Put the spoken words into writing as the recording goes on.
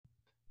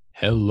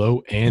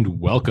Hello and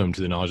welcome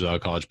to the Knowledge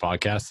Without College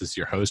podcast. This is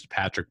your host,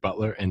 Patrick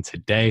Butler, and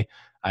today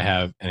I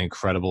have an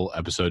incredible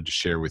episode to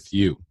share with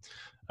you.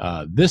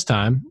 This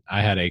time,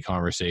 I had a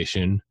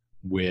conversation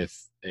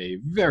with a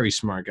very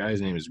smart guy.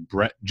 His name is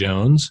Brett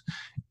Jones,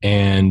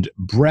 and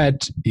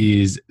Brett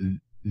is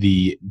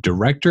the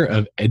Director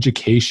of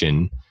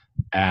Education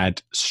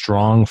at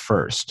Strong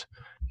First.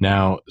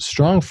 Now,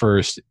 Strong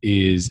First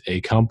is a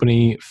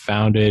company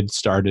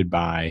started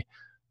by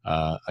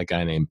a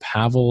guy named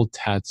Pavel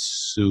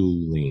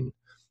Tsatsouline.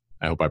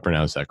 I hope I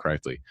pronounced that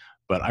correctly.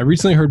 But I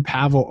recently heard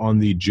Pavel on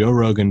the Joe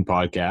Rogan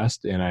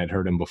podcast, and I had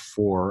heard him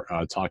before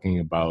talking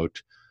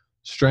about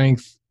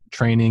strength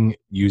training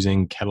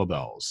using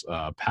kettlebells.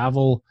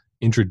 Pavel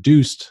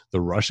introduced the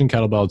Russian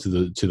kettlebell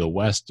to the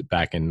West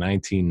back in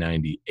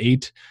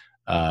 1998,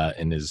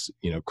 and is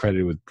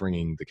credited with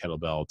bringing the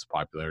kettlebell to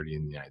popularity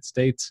in the United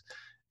States.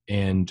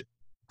 And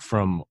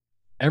from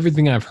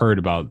everything I've heard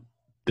about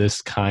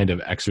this kind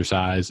of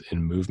exercise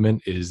and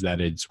movement is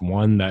that it's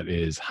one that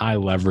is high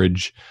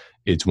leverage.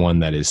 It's one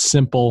that is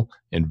simple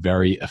and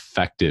very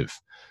effective.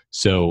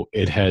 So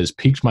it has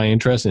piqued my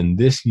interest. And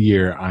this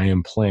year I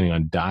am planning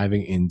on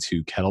diving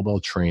into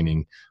kettlebell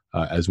training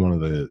as one of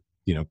the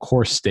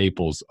core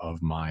staples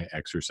of my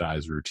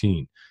exercise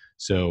routine.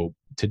 So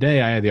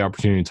today I had the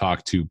opportunity to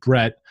talk to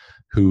Brett,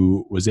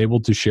 who was able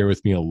to share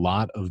with me a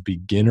lot of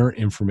beginner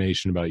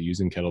information about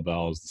using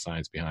kettlebells, the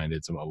science behind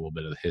it, a little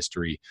bit of the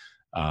history,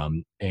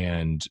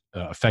 and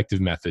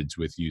effective methods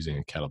with using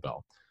a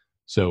kettlebell.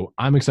 So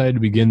I'm excited to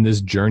begin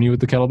this journey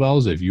with the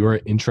kettlebells. If you are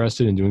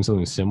interested in doing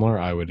something similar,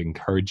 I would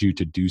encourage you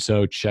to do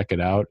so. Check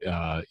it out,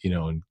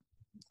 and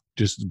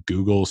just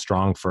Google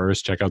Strong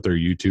First, check out their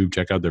YouTube,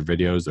 check out their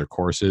videos, their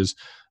courses,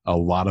 a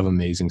lot of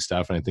amazing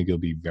stuff. And I think you'll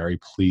be very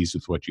pleased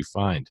with what you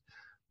find.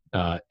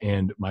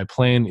 And my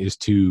plan is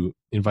to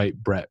invite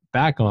Brett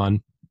back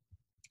on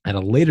at a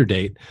later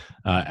date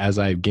as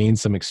I've gained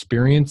some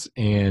experience,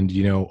 and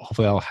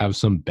hopefully I'll have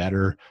some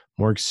better,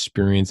 more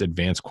experienced,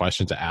 advanced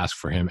questions to ask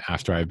for him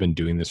after I've been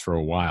doing this for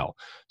a while.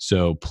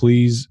 So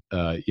please,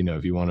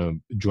 if you want to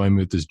join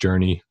me with this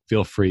journey,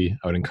 feel free.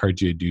 I would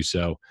encourage you to do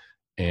so,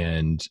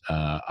 and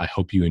I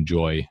hope you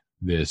enjoy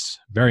this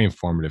very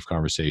informative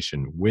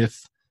conversation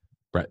with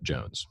Brett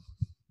Jones.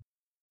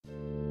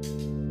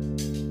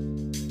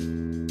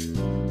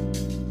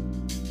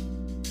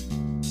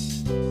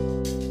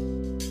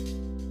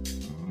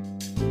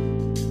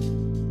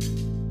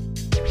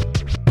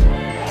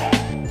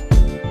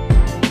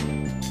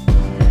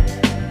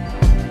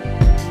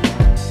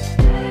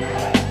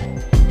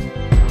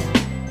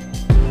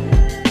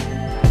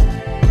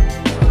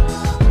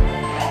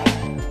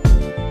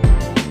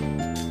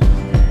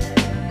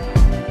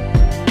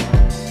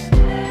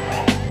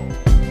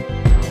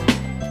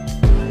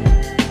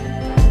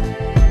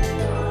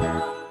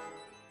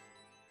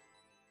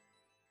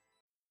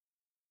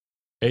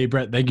 Hey,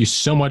 Brett, thank you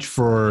so much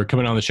for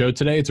coming on the show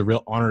today. It's a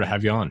real honor to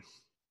have you on.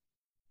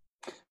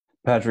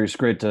 Patrick, it's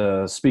great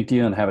to speak to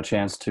you and have a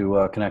chance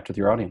to connect with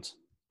your audience.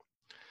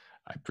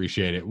 I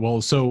appreciate it.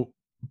 Well, so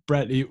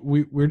Brett,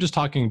 we were just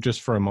talking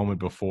just for a moment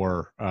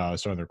before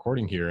starting the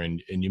recording here,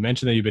 and you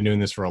mentioned that you've been doing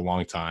this for a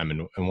long time.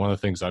 And one of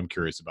the things I'm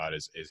curious about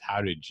is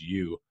how did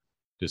you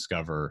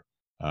discover,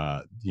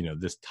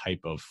 this type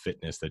of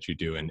fitness that you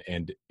do?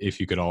 And if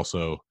you could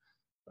also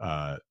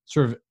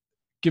sort of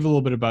give a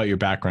little bit about your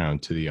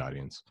background to the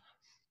audience.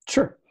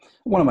 Sure.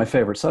 One of my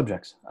favorite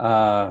subjects.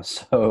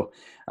 The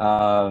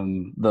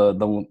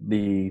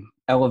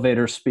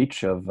elevator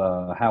speech of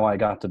how I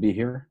got to be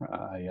here.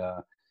 I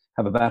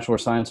have a Bachelor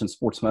of Science in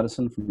Sports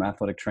Medicine from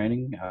athletic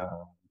training,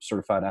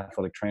 certified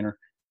athletic trainer,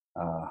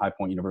 High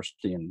Point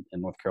University in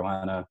North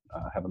Carolina.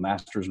 Have a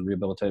Master's in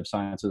Rehabilitative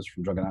Sciences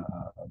from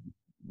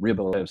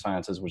Rehabilitative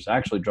Sciences, which is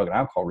actually drug and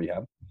alcohol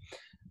rehab.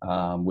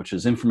 Which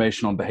is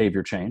information on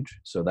behavior change.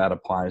 So that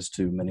applies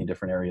to many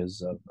different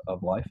areas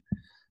of life.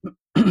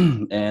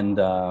 And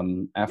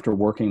after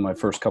working my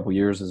first couple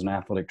years as an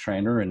athletic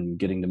trainer and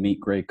getting to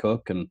meet Gray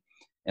Cook and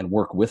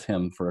work with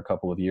him for a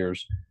couple of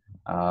years,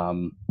 I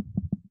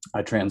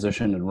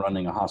transitioned in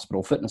running a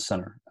hospital fitness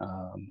center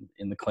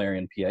in the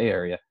Clarion, PA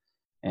area.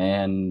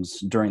 And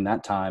during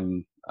that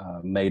time,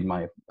 made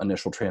my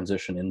initial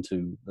transition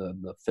into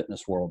the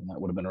fitness world. And that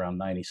would have been around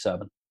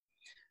 97.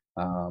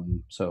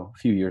 So a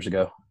few years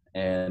ago.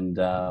 And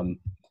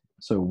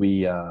so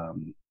we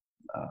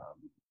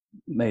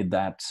made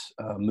that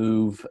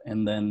move,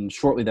 and then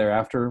shortly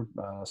thereafter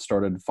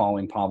started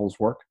following Pavel's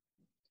work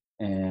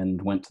and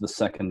went to the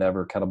second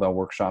ever kettlebell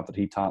workshop that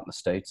he taught in the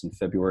States in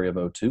February of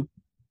 2002.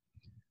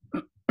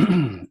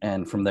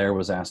 And from there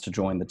was asked to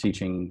join the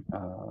teaching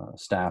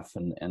staff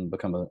and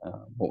become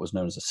what was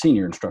known as a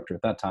senior instructor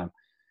at that time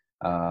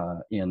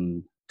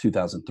in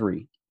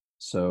 2003.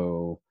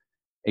 So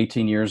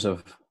 18 years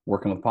of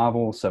working with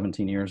Pavel,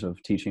 17 years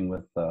of teaching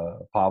with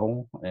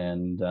Pavel,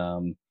 and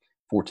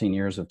 14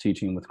 years of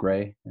teaching with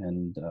Gray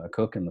and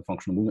Cook and the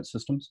functional movement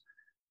systems.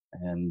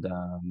 And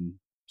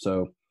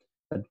so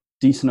a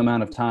decent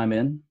amount of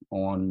time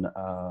on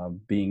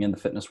being in the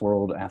fitness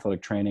world,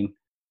 athletic training,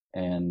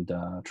 and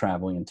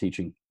traveling and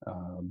teaching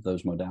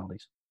those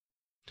modalities.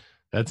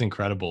 That's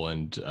incredible.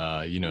 And,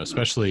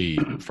 especially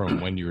from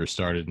when you were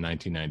started in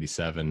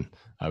 1997,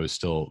 I was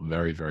still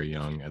very, very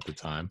young at the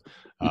time.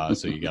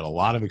 So you got a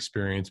lot of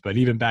experience, but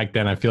even back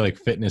then, I feel like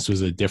fitness was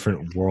a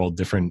different world,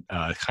 different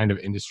kind of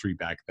industry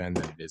back then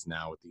than it is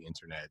now with the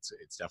internet.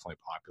 It's definitely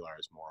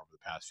popularized more over the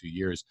past few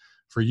years.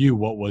 For you,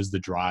 what was the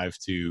drive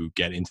to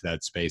get into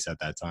that space at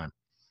that time?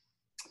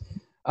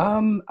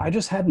 I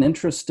just had an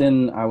interest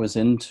I was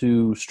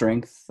into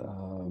strength,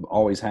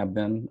 always have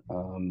been.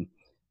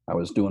 I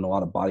was doing a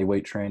lot of body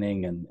weight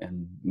training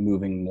and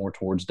moving more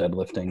towards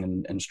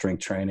deadlifting and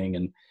strength training.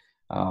 And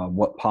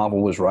what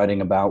Pavel was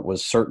writing about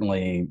was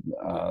certainly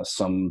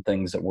some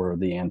things that were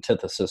the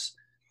antithesis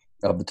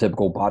of the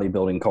typical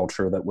bodybuilding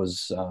culture that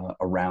was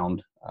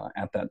around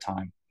at that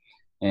time.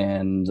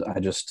 And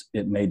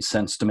it made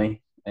sense to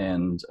me.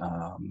 And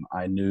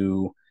I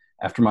knew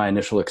after my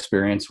initial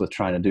experience with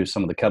trying to do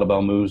some of the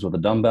kettlebell moves with a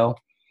dumbbell,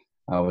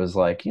 I was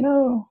like,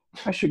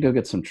 I should go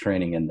get some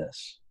training in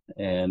this.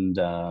 And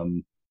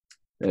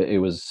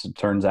it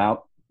turns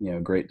out,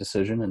 great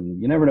decision.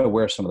 And you never know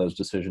where some of those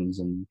decisions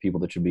and people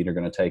that you meet are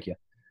going to take you.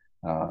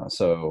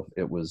 So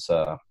it was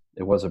a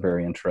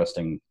very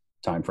interesting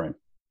time frame.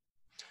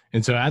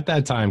 And so at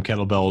that time,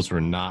 kettlebells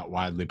were not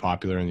widely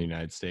popular in the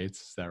United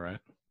States. Is that right?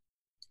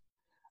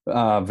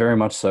 Very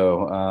much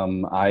so.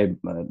 I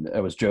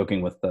was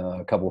joking with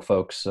a couple of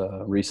folks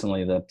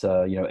recently that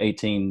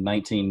 18,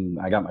 19,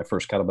 I got my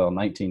first kettlebell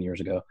 19 years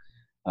ago.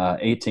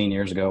 18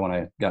 years ago when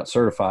I got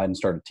certified and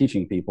started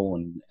teaching people,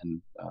 and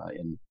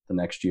in the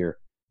next year,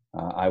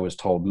 I was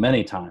told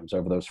many times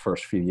over those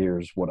first few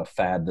years what a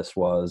fad this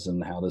was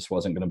and how this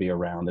wasn't going to be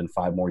around in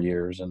 5 more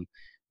years, and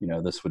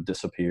this would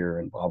disappear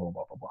and blah blah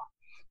blah blah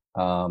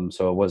blah.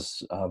 So it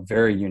was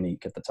very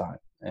unique at the time,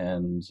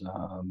 and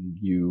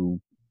you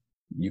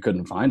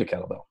couldn't find a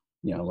kettlebell,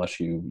 unless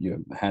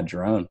you had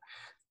your own.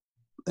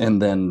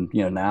 And then,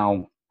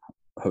 now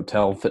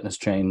hotel fitness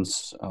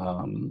chains,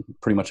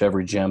 pretty much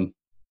every gym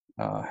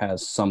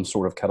has some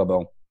sort of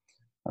kettlebell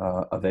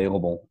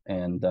available,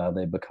 and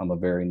they've become a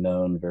very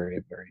known, very,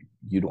 very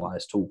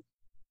utilized tool.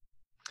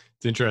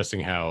 It's interesting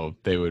how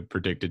they would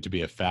predict it to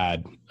be a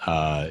fad,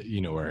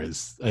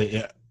 whereas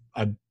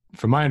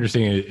from my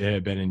understanding, it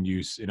had been in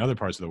use in other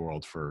parts of the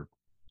world for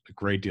a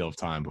great deal of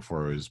time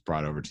before it was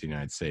brought over to the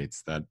United States.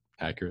 Is that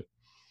accurate?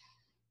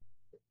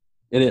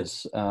 It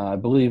is. I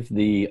believe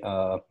the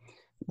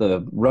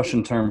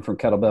Russian term for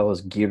kettlebell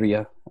is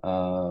giyra,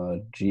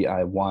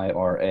 Giyra,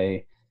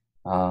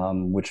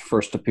 which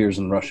first appears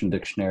in the Russian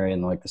dictionary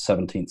in like the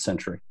 17th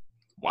century.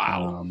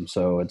 Wow.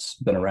 So it's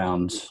been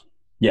around.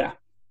 Yeah,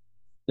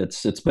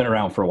 it's been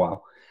around for a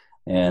while.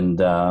 And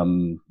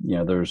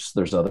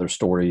there's other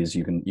stories.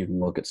 You can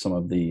look at some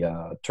of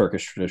the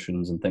Turkish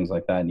traditions and things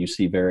like that, and you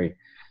see very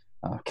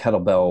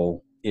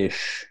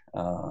kettlebell-ish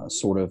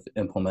sort of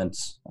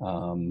implements.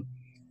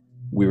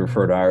 We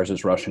refer to ours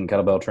as Russian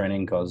kettlebell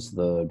training because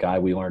the guy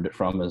we learned it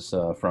from is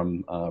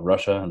from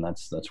Russia, and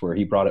that's where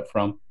he brought it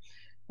from.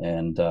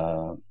 And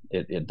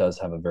it does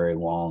have a very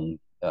long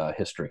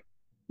history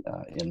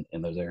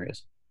in those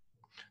areas.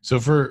 So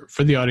for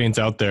the audience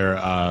out there,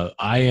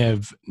 I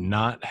have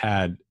not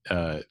had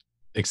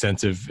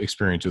extensive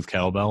experience with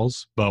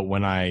kettlebells, but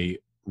when I've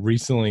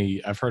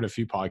heard a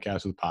few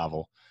podcasts with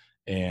Pavel,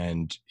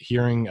 and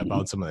hearing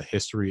about some of the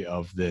history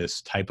of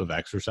this type of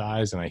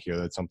exercise, and I hear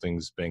that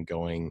something's been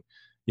going,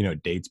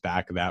 dates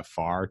back that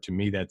far. To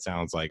me, that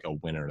sounds like a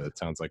winner. That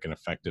sounds like an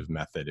effective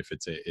method if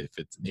it's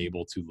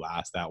able to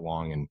last that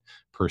long and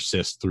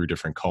persist through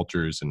different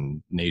cultures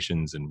and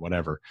nations and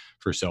whatever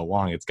for so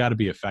long. It's got to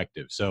be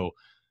effective. So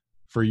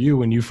for you,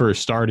 when you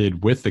first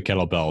started with the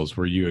kettlebells,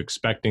 were you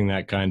expecting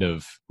it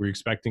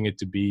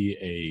to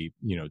be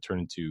turn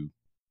into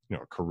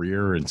a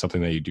career and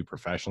something that you do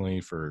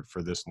professionally for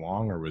this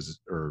long, or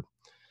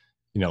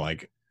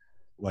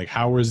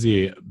how was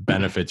the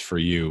benefits for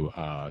you,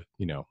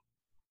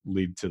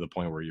 lead to the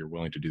point where you're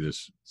willing to do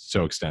this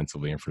so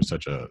extensively and for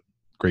such a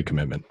great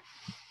commitment?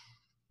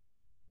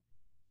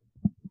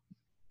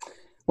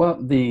 Well,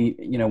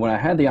 when I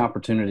had the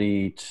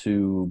opportunity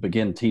to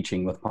begin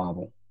teaching with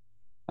Pavel,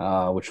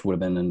 which would have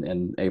been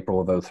in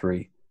April of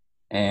 2003,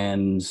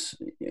 and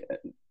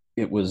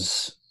it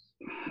was,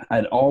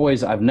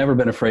 I've never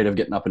been afraid of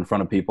getting up in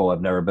front of people. I've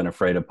never been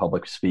afraid of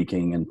public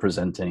speaking and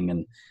presenting,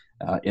 and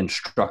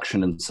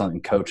instruction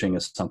and coaching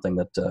is something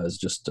that is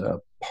just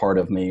part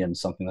of me and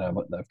something that I've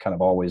kind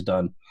of always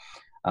done.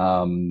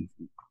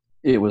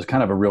 It was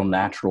kind of a real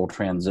natural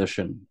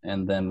transition,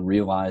 and then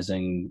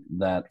realizing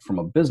that from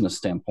a business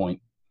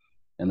standpoint,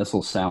 and this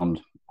will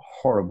sound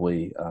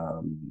horribly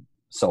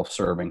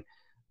self-serving,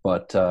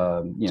 but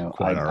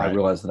I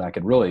realized that I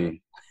could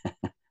really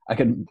I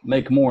could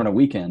make more in a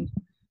weekend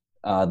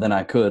than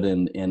I could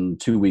in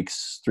 2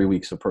 weeks, 3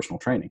 weeks of personal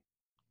training.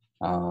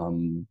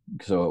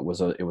 So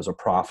it was a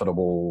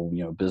profitable,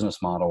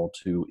 business model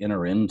to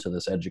enter into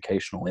this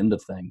educational end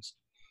of things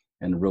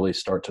and really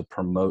start to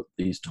promote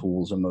these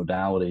tools and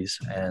modalities,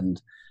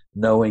 and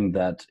knowing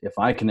that if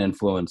I can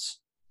influence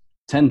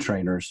 10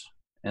 trainers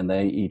and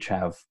they each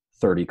have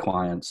 30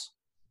 clients,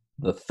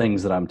 the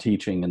things that I'm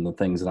teaching and the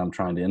things that I'm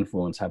trying to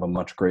influence have a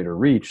much greater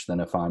reach than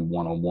if I'm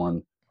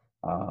one-on-one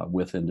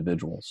with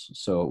individuals.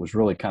 So it was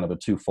really kind of a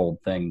twofold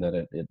thing, that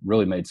it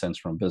really made sense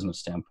from a business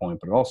standpoint,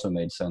 but it also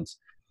made sense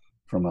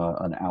from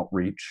an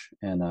outreach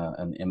and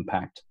an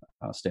impact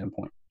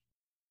standpoint.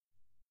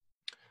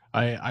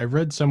 I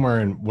read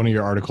somewhere in one of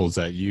your articles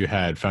that you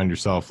had found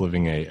yourself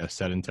living a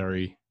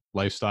sedentary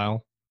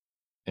lifestyle,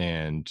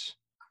 and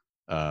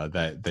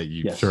that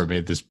you Yes. sort of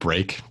made this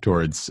break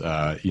towards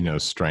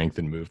strength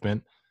and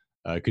movement.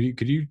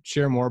 Could you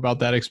share more about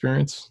that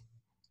experience?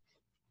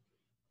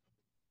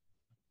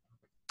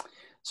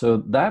 So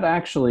that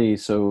actually,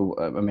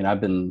 I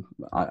mean,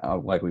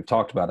 like we've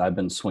talked about, I've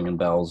been swinging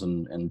bells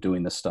and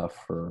doing this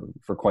stuff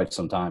for quite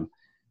some time.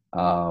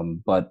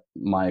 But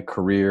my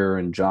career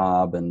and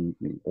job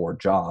or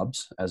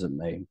jobs, as it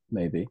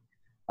may be,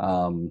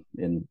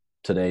 in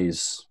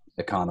today's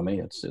economy,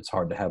 it's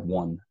hard to have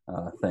one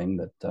thing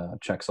that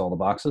checks all the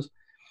boxes.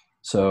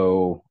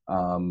 So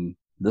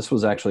this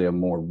was actually a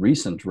more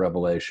recent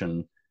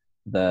revelation,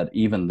 that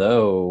even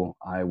though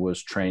I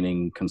was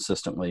training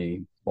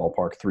consistently,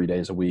 ballpark 3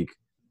 days a week,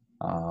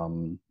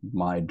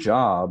 my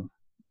job,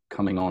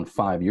 coming on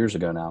 5 years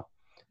ago now,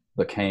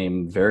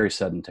 became very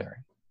sedentary,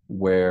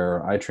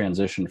 where I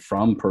transitioned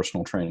from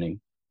personal training,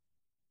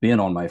 being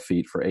on my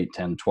feet for 8,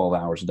 10, 12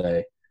 hours a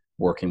day,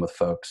 working with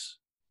folks,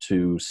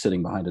 to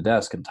sitting behind a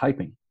desk and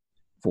typing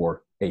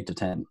for 8 to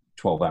 10,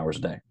 12 hours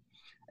a day.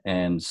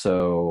 And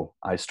so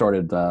I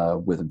started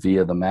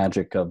via the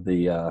magic of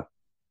the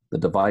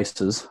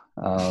devices,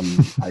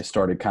 I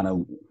started kind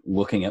of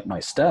looking at my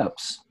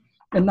steps,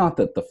 and not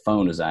that the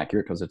phone is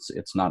accurate, because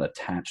it's not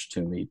attached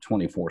to me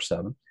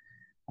 24/7.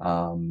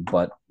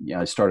 But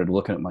I started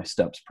looking at my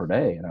steps per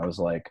day, and I was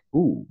like,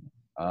 ooh,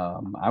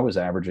 I was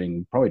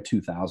averaging probably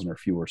 2,000 or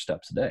fewer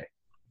steps a day.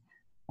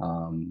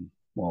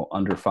 Well,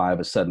 under 5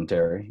 is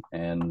sedentary,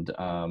 and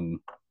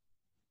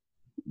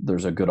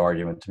there's a good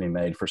argument to be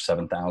made for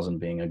 7,000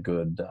 being a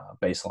good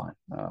baseline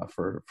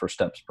for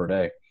steps per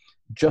day,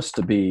 just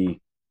to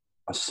be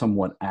a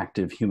somewhat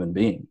active human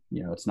being.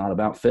 It's not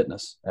about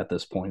fitness at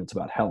this point, it's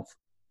about health.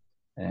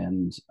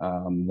 And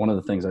one of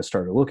the things I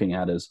started looking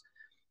at is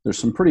there's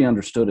some pretty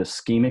understood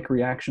ischemic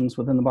reactions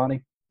within the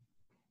body.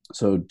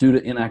 So due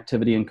to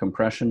inactivity and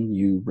compression,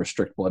 you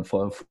restrict blood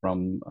flow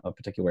from a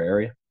particular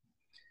area.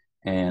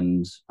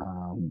 And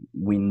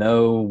we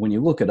know, when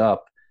you look it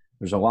up,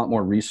 there's a lot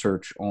more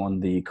research on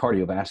the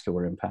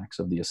cardiovascular impacts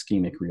of the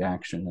ischemic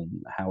reaction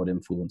and how it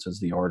influences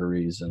the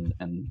arteries and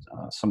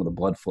some of the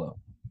blood flow.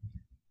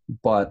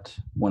 But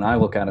when I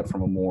look at it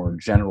from a more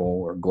general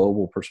or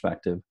global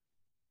perspective,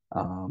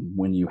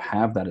 when you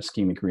have that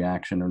ischemic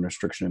reaction and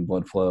restriction in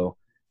blood flow,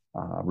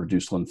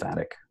 reduced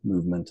lymphatic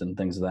movement and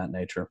things of that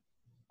nature,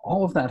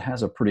 all of that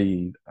has a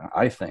pretty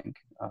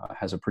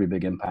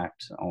big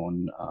impact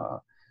on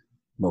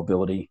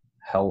mobility,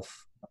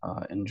 health,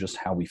 and just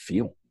how we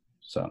feel.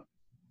 So.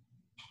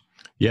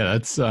 Yeah,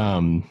 that's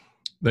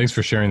thanks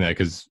for sharing that,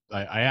 because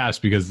I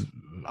asked because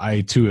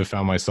I too have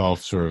found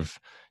myself sort of,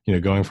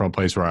 going from a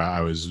place where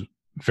I was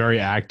very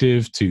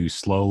active to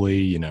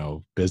slowly,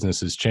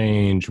 businesses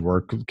change,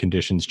 work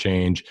conditions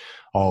change.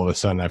 All of a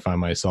sudden I find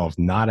myself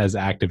not as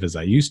active as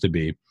I used to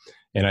be.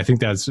 And I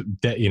think that's,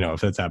 if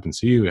that's happens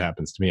to you, it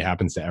happens to me, it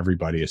happens to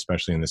everybody,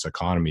 especially in this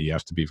economy. You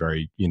have to be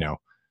very,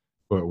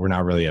 we're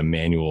not really a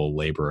manual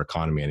labor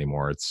economy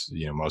anymore. It's,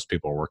 most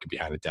people are working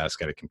behind a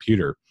desk at a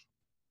computer.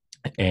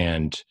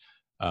 And,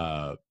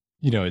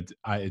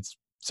 it's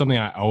something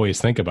I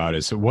always think about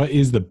is, so what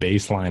is the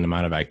baseline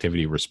amount of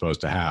activity we're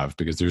supposed to have?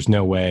 Because there's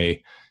no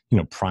way,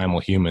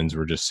 primal humans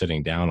were just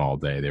sitting down all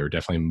day. They were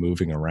definitely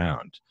moving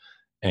around.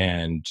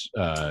 And,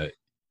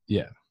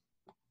 yeah.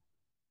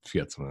 If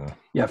you got some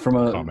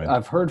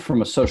I've heard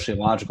from a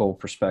sociological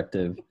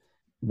perspective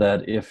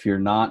that if you're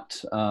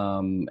not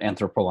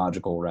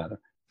anthropological, rather,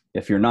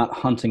 if you're not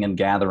hunting and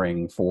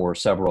gathering for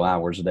several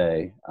hours a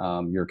day,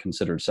 you're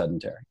considered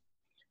sedentary.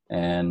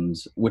 And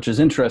which is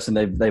interesting.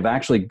 They've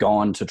actually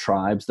gone to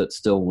tribes that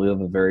still live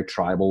a very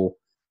tribal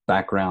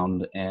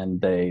background, and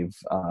they've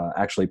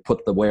actually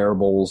put the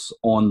wearables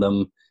on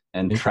them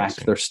and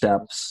tracked their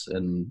steps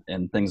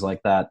and things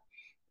like that.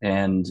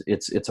 And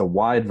it's a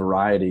wide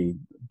variety,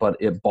 but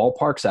it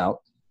ballparks out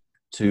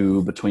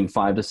to between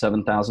 5,000 to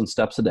 7,000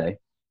 steps a day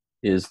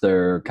is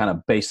their kind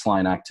of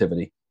baseline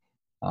activity,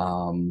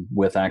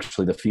 with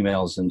actually the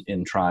females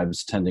in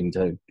tribes tending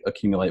to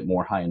accumulate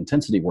more high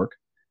intensity work.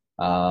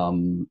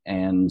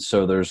 And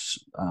so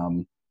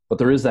but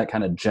there is that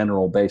kind of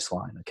general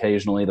baseline.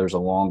 Occasionally there's a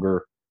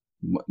longer,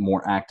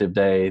 more active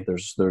day.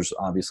 There's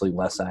obviously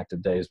less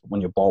active days, but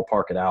when you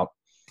ballpark it out,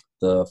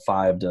 the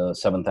 5,000 to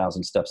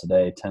 7,000 steps a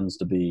day tends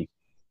to be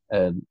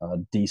a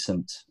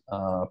decent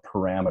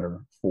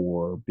parameter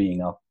for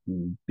being up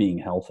and being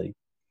healthy.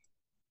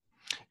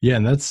 Yeah.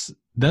 And that's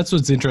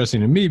what's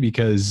interesting to me,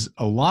 because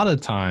a lot of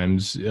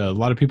times, a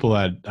lot of people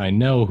that I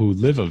know who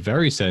live a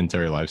very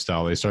sedentary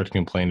lifestyle, they start to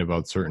complain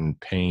about certain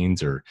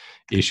pains or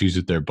issues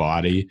with their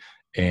body.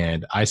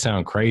 And I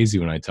sound crazy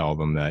when I tell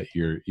them that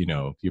you're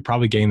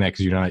probably getting that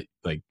because you're not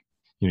like,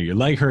 your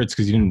leg hurts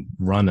because you didn't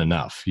run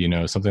enough,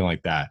 something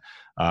like that.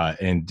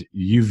 And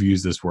you've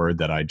used this word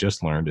that I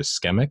just learned,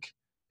 ischemic.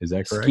 Is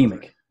that correct?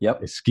 Ischemic.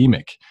 Yep.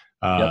 Ischemic.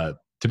 Yep.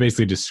 To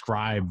basically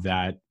describe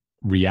that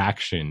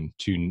reaction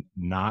to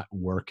not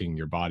working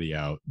your body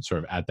out sort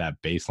of at that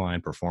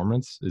baseline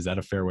performance. Is that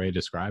a fair way to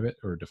describe it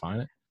or define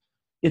it?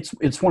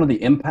 It's one of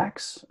the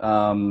impacts.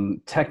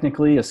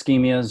 Technically,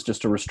 ischemia is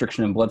just a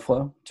restriction in blood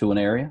flow to an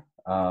area,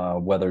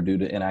 whether due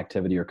to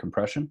inactivity or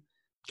compression.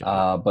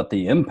 But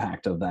the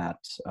impact of that,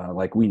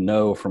 like we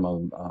know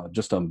from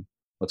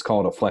let's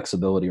call it a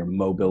flexibility or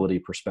mobility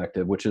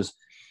perspective, which is,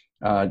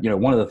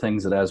 one of the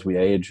things that as we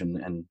age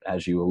and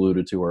as you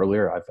alluded to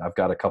earlier, I've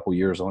got a couple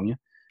years on you.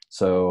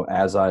 So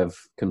as I've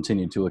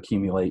continued to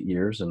accumulate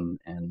years and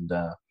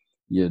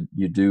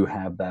you do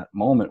have that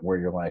moment where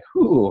you're like,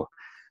 "Ooh,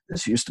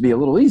 this used to be a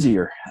little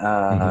easier.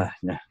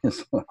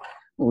 It's a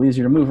little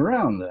easier to move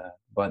around."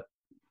 But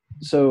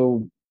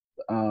so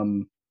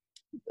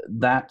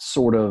that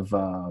sort of,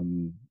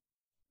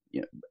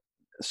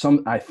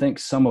 I think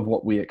some of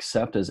what we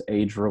accept as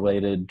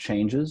age-related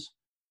changes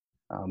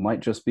might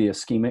just be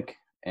ischemic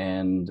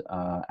and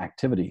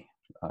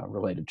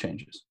activity-related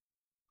changes.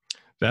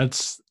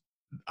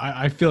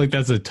 I feel like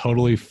that's a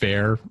totally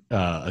fair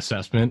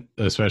assessment,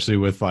 especially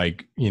with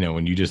when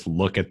you just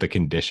look at the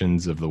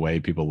conditions of the way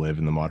people live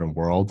in the modern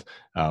world,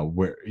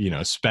 where,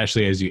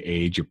 especially as you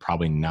age, you're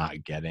probably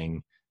not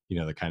getting,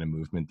 the kind of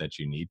movement that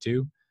you need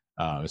to,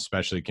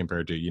 especially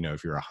compared to,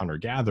 if you're a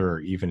hunter-gatherer,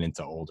 even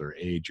into older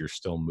age, you're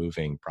still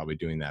moving, probably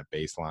doing that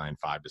baseline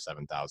 5,000 to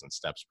 7,000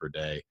 steps per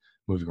day,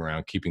 moving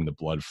around, keeping the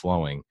blood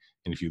flowing.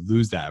 And if you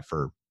lose that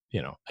for,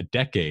 a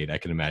decade, I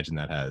can imagine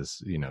that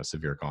has,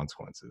 severe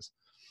consequences.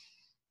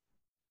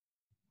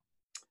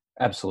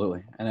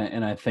 Absolutely,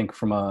 and I think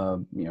from a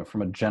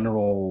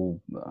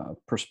general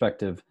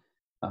perspective,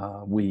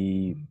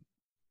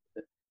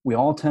 we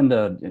all tend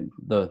to,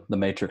 the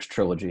Matrix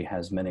trilogy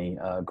has many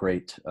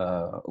great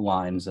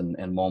lines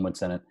and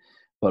moments in it,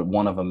 but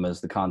one of them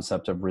is the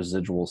concept of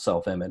residual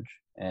self-image.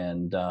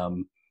 And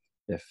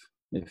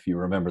if you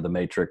remember the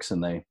Matrix,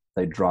 and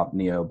they drop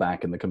Neo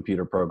back in the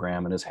computer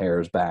program, and his hair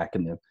is back,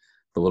 and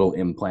the little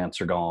implants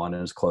are gone,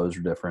 and his clothes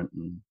are different,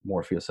 and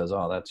Morpheus says,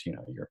 "Oh, that's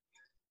your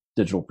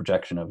digital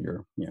projection of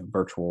your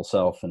virtual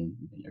self and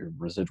your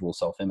residual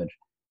self-image."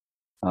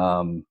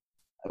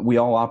 We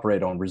all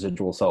operate on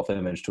residual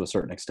self-image to a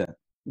certain extent.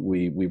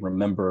 We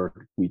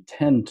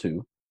tend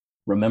to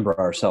remember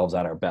ourselves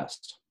at our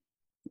best.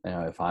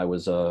 If I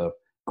was a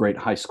great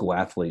high school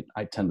athlete,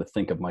 I tend to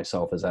think of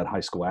myself as that high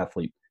school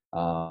athlete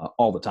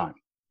all the time.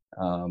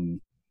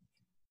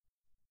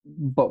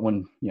 But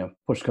when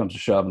push comes to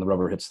shove and the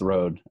rubber hits the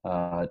road,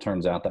 it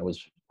turns out that was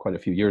quite a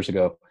few years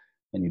ago,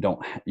 and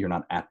you're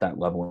not at that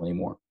level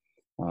anymore.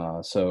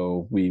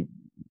 So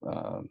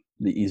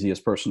the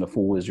easiest person to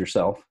fool is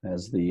yourself,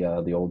 as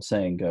the old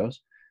saying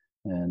goes.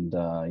 And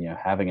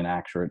having an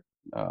accurate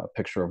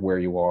picture of where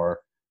you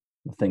are,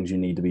 the things you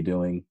need to be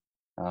doing,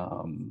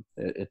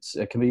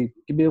 it can be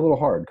a little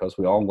hard, because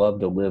we all love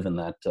to live in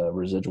that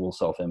residual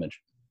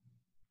self-image.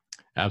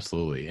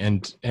 Absolutely.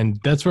 And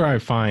that's where I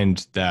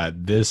find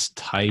that this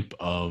type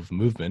of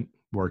movement,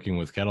 working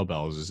with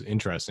kettlebells, is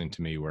interesting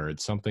to me, where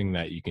it's something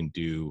that you can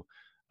do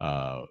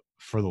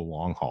for the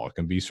long haul. It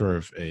can be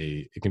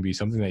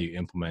something that you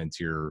implement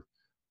to your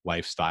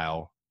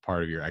lifestyle,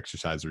 part of your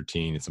exercise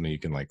routine. It's something you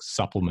can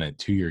supplement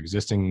to your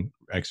existing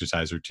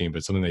exercise routine,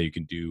 but something that you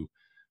can do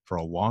for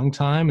a long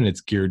time. And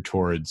it's geared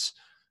towards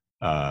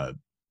not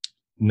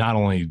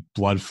only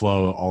blood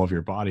flow all of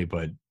your body,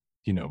 but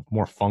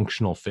more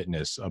functional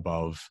fitness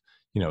above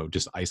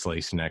just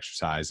isolation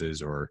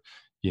exercises, or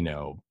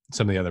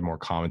some of the other more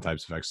common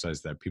types of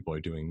exercise that people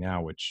are doing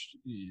now, which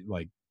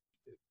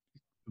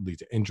lead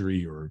to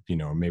injury, or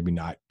maybe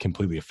not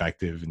completely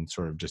effective in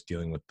sort of just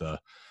dealing with the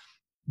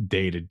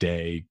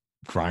day-to-day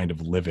grind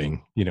of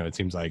living. It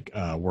seems like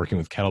working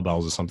with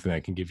kettlebells is something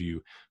that can give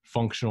you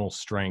functional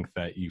strength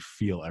that you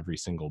feel every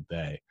single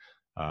day.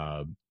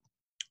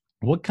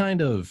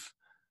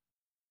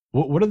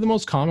 What are the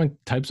most common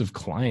types of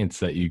clients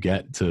that you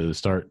get to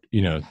start,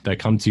 that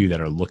come to you that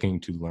are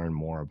looking to learn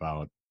more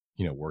about,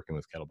 working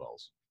with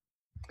kettlebells?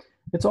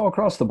 It's all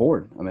across the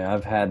board. I mean,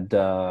 I've had,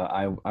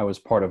 I was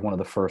part of one of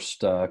the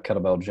first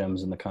kettlebell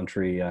gyms in the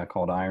country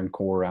called Iron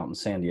Core out in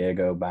San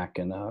Diego back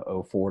in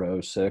 04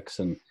 to 06.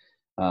 And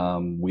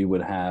we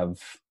would have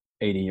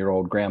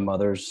 80-year-old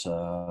grandmothers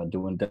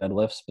doing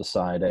deadlifts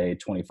beside a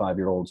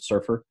 25-year-old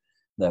surfer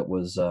that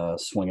was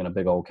swinging a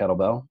big old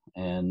kettlebell,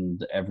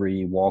 and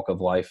every walk of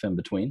life in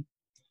between.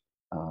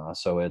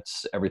 So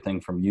it's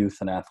everything from youth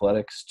and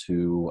athletics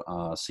to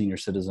senior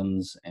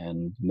citizens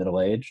and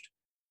middle-aged.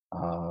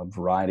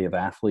 Variety of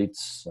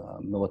athletes,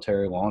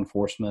 military, law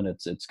enforcement.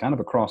 It's kind of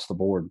across the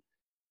board.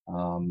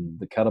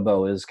 The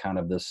kettlebell is kind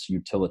of this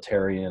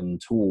utilitarian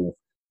tool,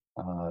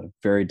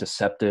 very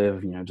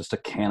deceptive. Just a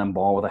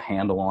cannonball with a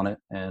handle on it,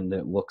 and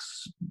it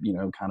looks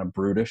kind of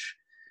brutish,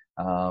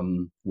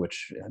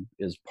 which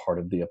is part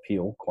of the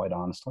appeal, quite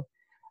honestly.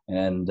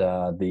 And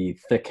the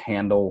thick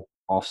handle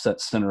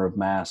offset center of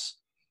mass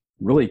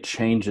really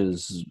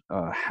changes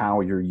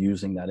how you're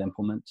using that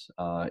implement.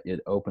 It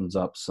opens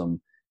up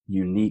some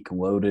unique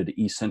loaded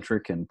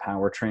eccentric and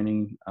power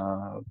training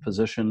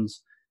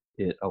positions.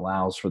 It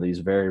allows for these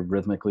very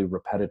rhythmically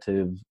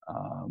repetitive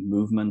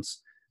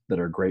movements that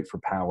are great for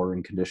power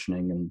and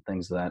conditioning and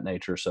things of that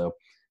nature. So,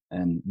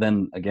 and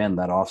then again,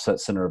 that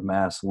offset center of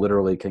mass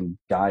literally can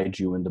guide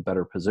you into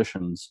better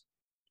positions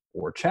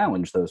or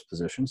challenge those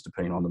positions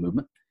depending on the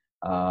movement.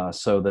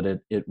 So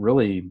that it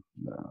really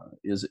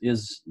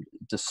is,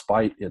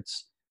 despite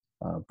its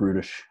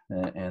brutish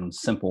and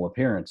simple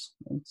appearance,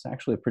 it's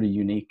actually a pretty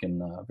unique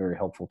and very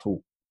helpful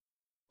tool.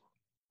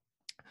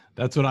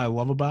 That's what I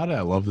love about it.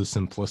 I love the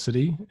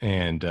simplicity,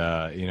 and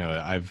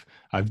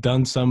I've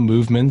done some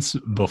movements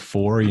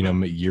before,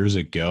 years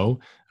ago,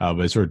 but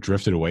it sort of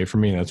drifted away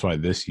from me, and that's why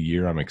this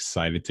year I'm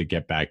excited to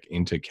get back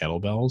into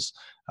kettlebells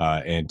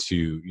and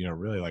to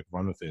really like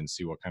run with it and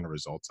see what kind of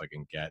results I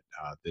can get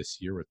this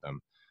year with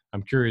them.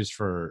 I'm curious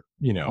for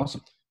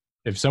Awesome.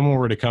 if someone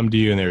were to come to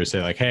you and they were to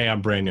say like, "Hey,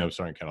 I'm brand new, I'm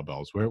starting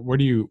kettlebells." Where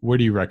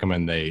do you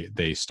recommend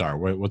they start?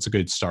 What's a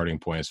good starting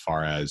point as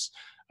far as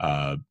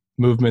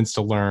movements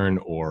to learn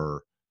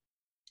or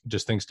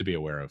just things to be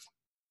aware of?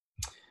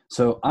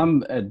 So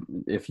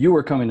if you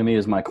were coming to me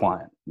as my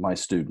client, my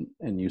student,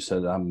 and you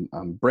said, I'm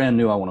brand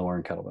new, I want to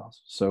learn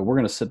kettlebells. So we're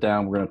going to sit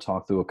down, we're going to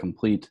talk through a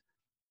complete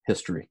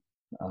history,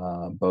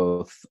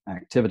 both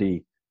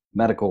activity,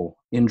 medical,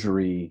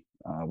 injury.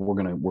 We're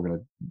going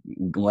to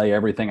lay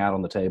everything out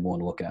on the table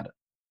and look at it.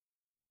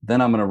 Then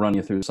I'm going to run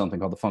you through something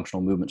called the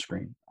functional movement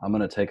screen. I'm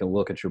going to take a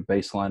look at your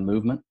baseline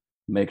movement,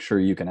 make sure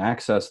you can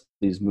access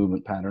these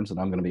movement patterns that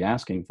I'm going to be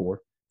asking for.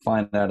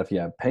 Find out if you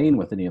have pain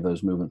with any of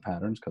those movement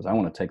patterns, because I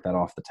want to take that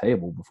off the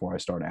table before I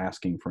start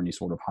asking for any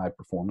sort of high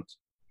performance.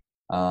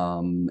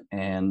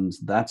 And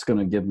that's going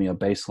to give me a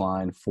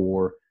baseline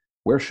for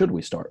where should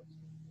we start.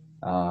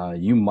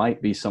 You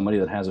might be somebody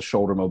that has a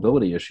shoulder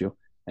mobility issue,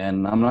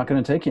 and I'm not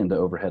going to take you into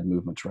overhead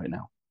movements right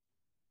now.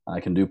 I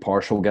can do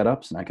partial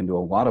get-ups, and I can do a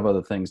lot of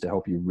other things to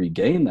help you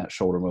regain that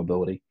shoulder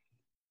mobility.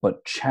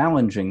 But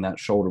challenging that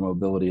shoulder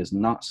mobility is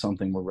not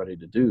something we're ready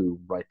to do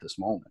right this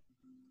moment.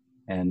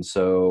 And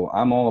so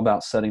I'm all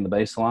about setting the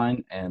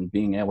baseline and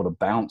being able to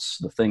bounce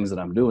the things that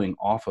I'm doing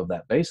off of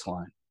that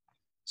baseline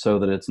so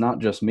that it's not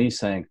just me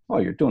saying, "Oh,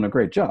 you're doing a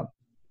great job."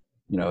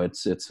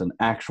 It's an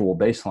actual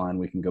baseline.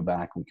 We can go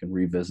back, we can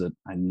revisit.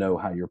 I know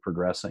how you're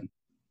progressing.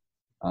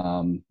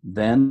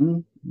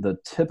 Then the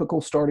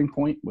typical starting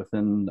point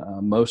within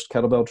most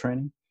kettlebell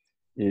training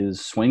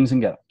is swings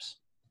and get-ups.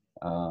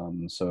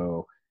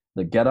 So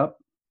the get-up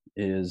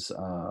is,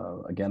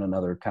 again,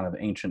 another kind of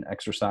ancient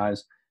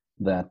exercise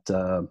that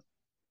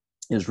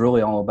is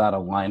really all about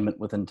alignment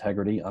with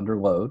integrity under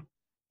load.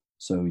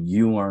 So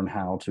you learn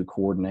how to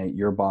coordinate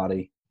your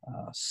body,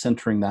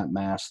 centering that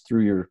mass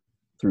through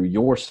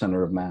your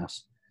center of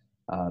mass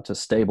to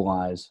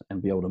stabilize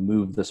and be able to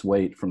move this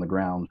weight from the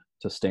ground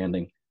to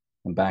standing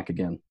and back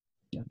again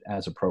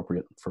as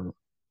appropriate for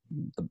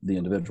the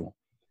individual.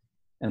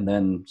 And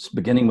then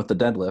beginning with the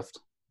deadlift,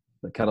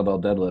 the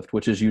kettlebell deadlift,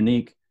 which is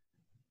unique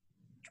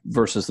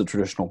versus the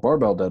traditional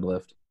barbell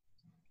deadlift,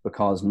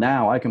 because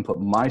now I can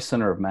put my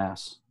center of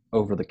mass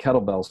over the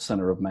kettlebell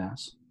center of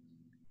mass.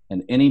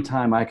 And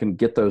anytime I can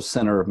get those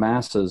center of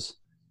masses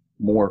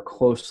more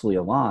closely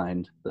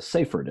aligned, the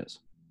safer it is.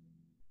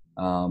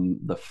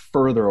 The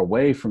further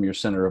away from your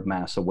center of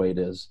mass a weight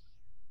is,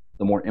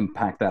 the more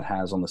impact that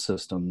has on the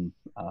system.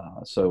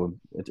 So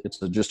it's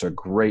just a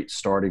great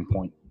starting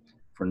point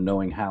for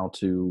knowing how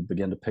to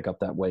begin to pick up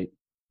that weight.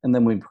 And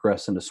then we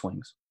progress into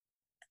swings.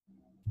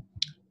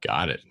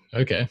 Got it.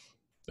 Okay.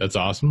 That's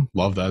awesome.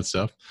 Love that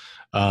stuff.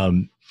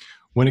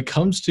 When it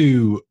comes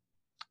to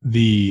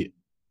the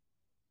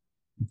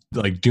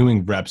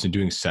doing reps and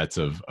doing sets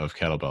of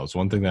kettlebells,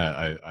 one thing that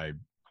I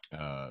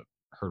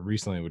heard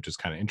recently, which is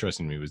kind of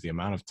interesting to me, was the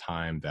amount of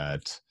time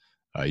that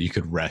you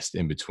could rest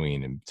in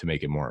between and to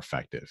make it more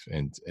effective,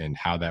 and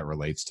how that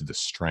relates to the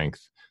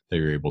strength that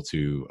you're able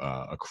to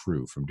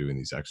accrue from doing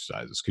these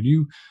exercises. Could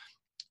you,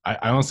 I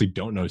honestly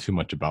don't know too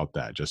much about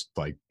that, just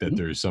like that Mm-hmm.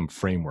 there's some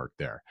framework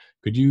there.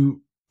 Could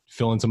you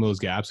fill in some of those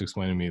gaps,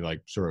 explain to me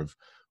like sort of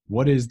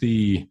what is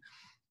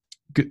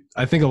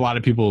I think a lot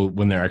of people,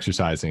 when they're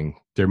exercising,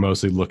 they're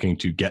mostly looking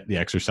to get the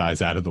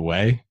exercise out of the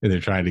way, and they're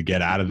trying to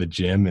get out of the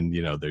gym, and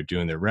they're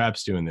doing their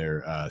reps, doing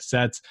their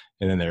sets,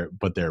 and then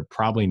they're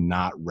probably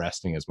not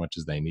resting as much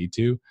as they need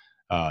to.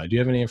 Do you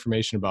have any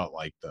information about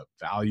like the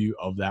value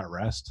of that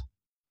rest?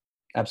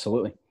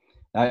 Absolutely.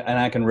 And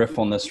I can riff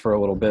on this for a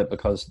little bit,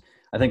 because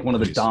I think one of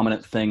the Please.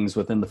 dominant things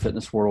within the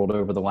fitness world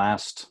over the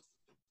last,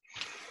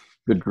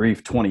 good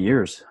grief, 20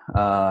 years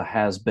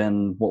has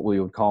been what we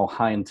would call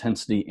high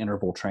intensity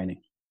interval training,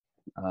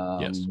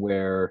 Yes.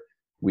 where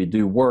we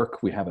do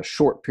work, we have a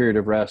short period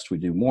of rest, we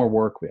do more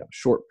work, we have a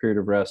short period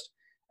of rest.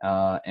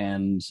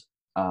 And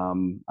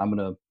I'm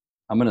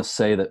gonna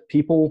say that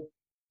people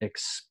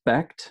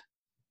expect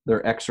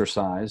their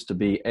exercise to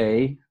be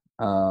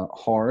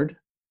hard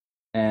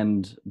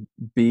and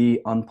B,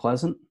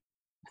 unpleasant.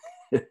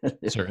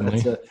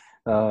 Certainly.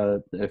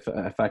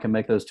 If I can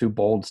make those two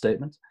bold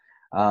statements.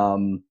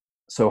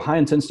 So high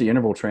intensity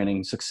interval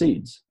training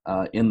succeeds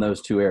in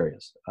those two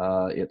areas.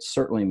 It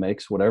certainly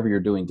makes whatever you're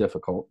doing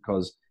difficult,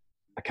 because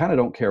I kind of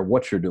don't care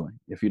what you're doing.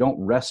 If you don't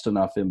rest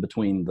enough in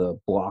between the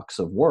blocks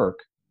of work,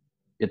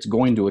 it's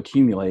going to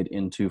accumulate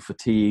into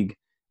fatigue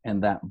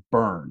and that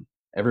burn.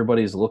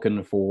 Everybody's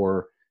looking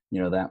for,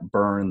 that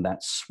burn,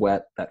 that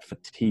sweat, that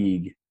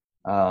fatigue.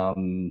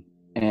 And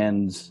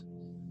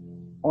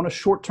on a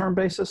short-term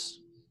basis,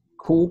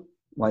 cool.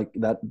 Like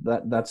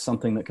that's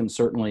something that can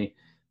certainly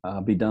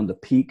be done to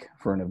peak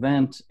for an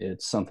event.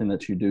 It's something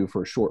that you do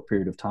for a short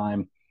period of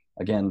time.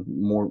 Again,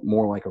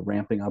 more like a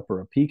ramping up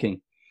or a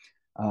peaking,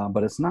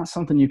 but it's not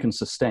something you can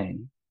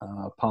sustain.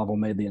 Pavel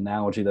made the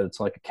analogy that it's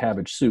like a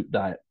cabbage soup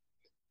diet.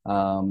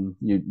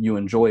 You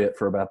enjoy it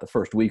for about the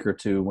first week or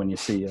two when you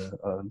see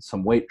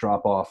some weight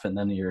drop off, and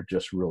then you're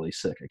just really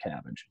sick of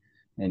cabbage,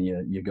 and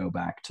you go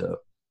back to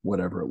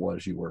whatever it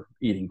was you were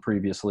eating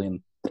previously,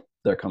 and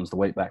there comes the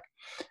weight back.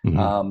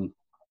 Mm-hmm.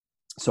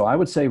 So I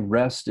would say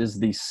rest is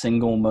the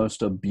single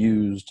most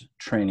abused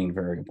training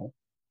variable.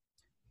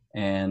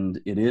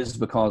 And it is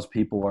because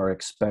people are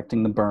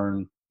expecting the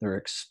burn. They're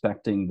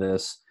expecting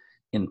this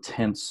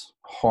intense,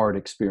 hard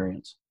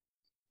experience.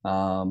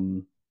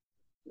 When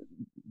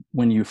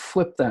you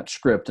flip that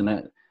script,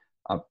 and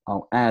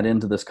I'll add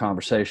into this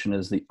conversation,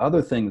 is the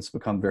other thing that's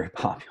become very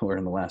popular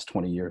in the last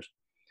 20 years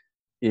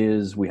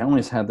is we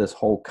always had this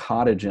whole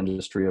cottage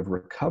industry of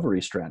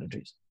recovery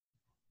strategies,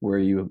 where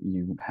you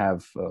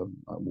have a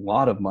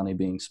lot of money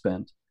being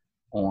spent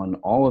on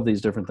all of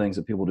these different things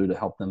that people do to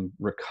help them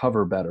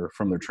recover better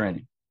from their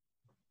training.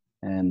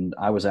 And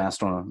I was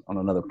asked on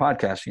another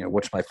podcast,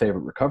 what's my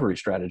favorite recovery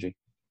strategy?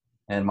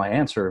 And my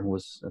answer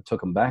was, it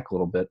took them back a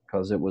little bit,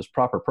 because it was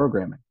proper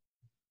programming.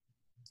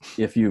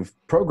 If you've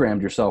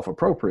programmed yourself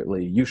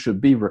appropriately, you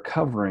should be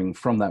recovering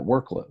from that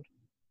workload.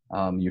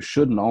 You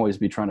shouldn't always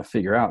be trying to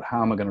figure out,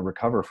 how am I going to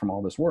recover from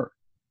all this work?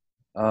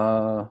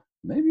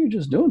 Maybe you're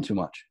just doing too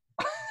much.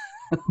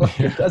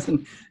 It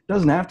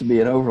doesn't have to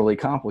be an overly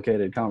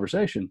complicated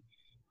conversation.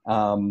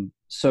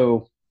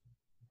 So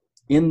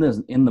in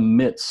the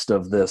midst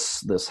of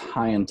this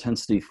high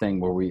intensity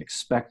thing where we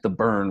expect the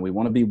burn, we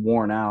want to be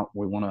worn out,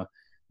 we want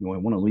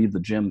to leave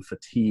the gym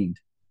fatigued.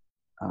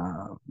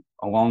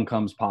 Along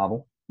comes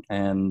Pavel,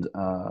 and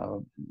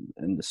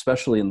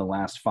especially in the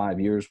last 5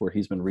 years, where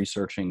he's been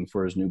researching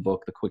for his new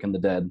book, The Quick and the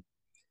Dead,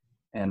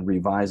 and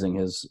revising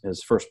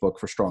his first book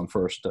for Strong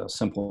First,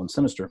 Simple and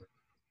Sinister.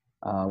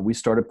 We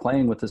started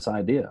playing with this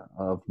idea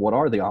of what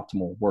are the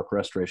optimal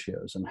work-rest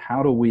ratios, and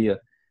how do we,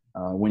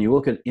 when you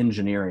look at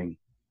engineering,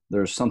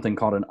 there's something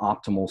called an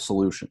optimal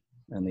solution,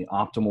 and the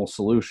optimal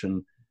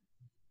solution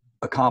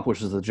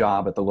accomplishes the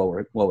job at the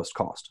lowest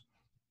cost.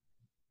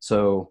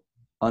 So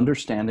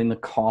understanding the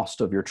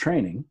cost of your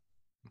training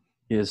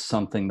is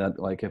something that,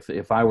 like,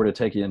 if I were to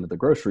take you into the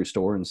grocery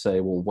store and say,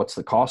 well, what's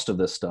the cost of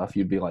this stuff?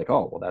 You'd be like,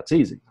 oh, well, that's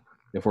easy.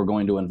 If we're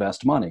going to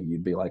invest money,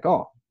 you'd be like,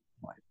 oh,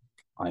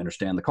 I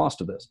understand the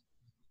cost of this.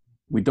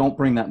 We don't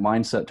bring that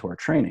mindset to our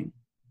training,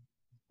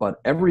 but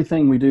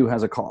everything we do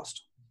has a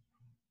cost.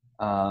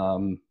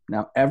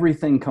 Now,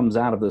 everything comes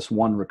out of this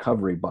one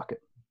recovery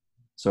bucket.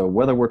 So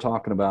whether we're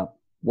talking about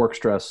work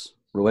stress,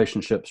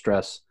 relationship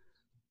stress,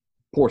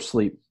 poor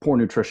sleep, poor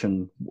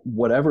nutrition,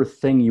 whatever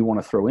thing you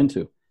want to throw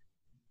into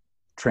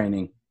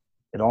training,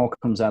 it all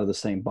comes out of the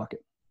same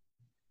bucket.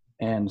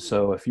 And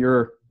so if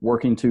you're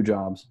working 2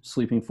 jobs,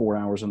 sleeping 4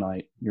 hours a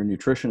night, your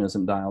nutrition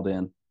isn't dialed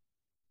in,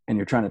 and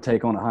you're trying to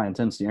take on a high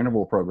intensity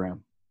interval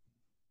program,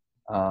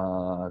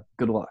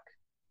 good luck,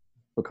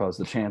 because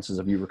the chances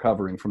of you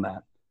recovering from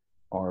that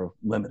are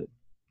limited.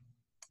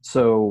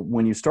 So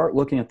when you start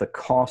looking at the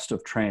cost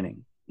of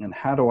training, and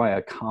how do I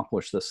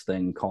accomplish this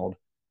thing called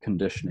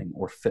conditioning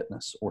or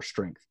fitness or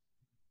strength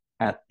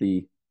at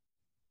the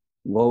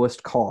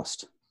lowest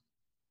cost,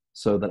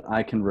 so that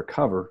I can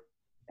recover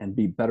and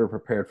be better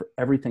prepared for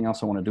everything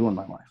else I want to do in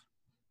my life,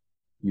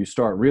 you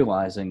start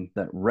realizing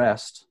that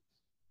rest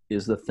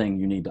is the thing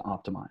you need to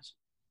optimize.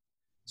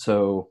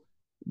 So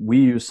we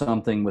use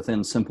something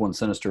within Simple and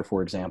Sinister,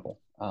 for example,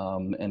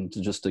 and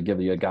just to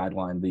give you a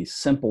guideline, the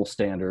simple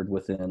standard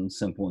within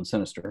Simple and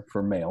Sinister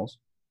for males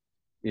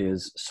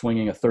is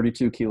swinging a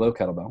 32 kilo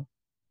kettlebell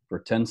for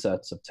 10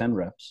 sets of 10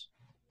 reps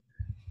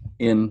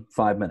in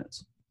 5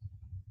 minutes.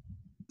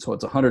 So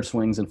it's 100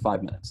 swings in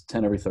 5 minutes,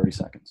 10 every 30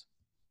 seconds.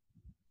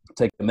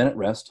 Take a minute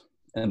rest,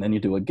 and then you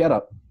do a get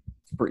up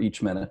for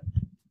each minute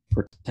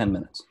for 10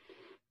 minutes.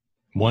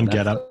 One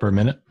get up per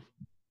minute?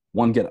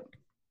 One get up.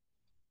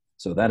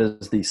 So that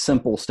is the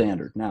simple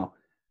standard. Now,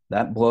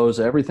 that blows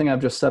everything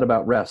I've just said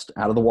about rest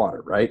out of the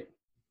water, right?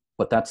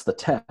 But that's the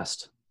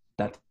test.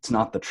 That's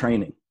not the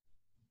training.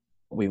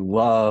 We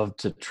love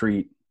to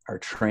treat our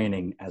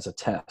training as a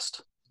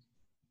test,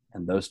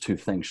 and those two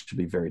things should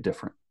be very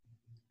different.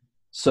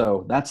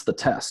 So that's the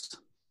test.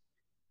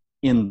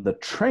 In the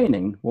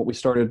training, what we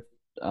started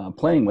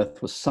playing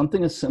with was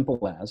something as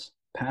simple as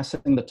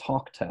passing the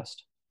talk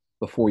test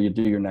before you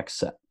do your next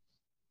set.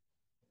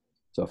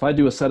 So if I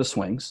do a set of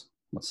swings,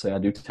 let's say I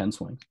do 10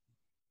 swings,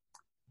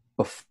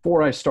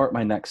 before I start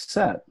my next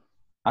set,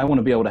 I want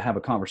to be able to have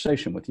a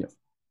conversation with you.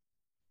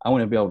 I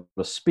want to be able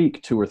to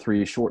speak 2 or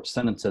 3 short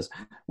sentences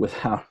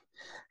without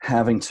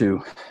having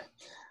to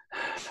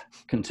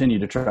continue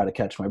to try to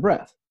catch my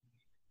breath.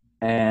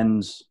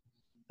 And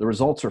the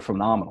results are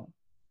phenomenal.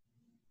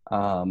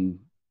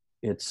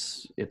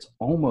 It's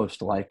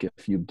almost like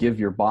if you give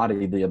your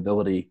body the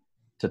ability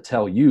to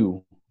tell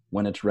you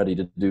when it's ready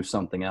to do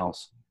something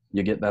else,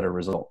 you get better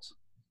results.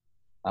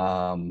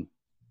 And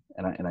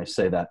I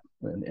say that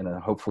in a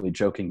hopefully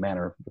joking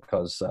manner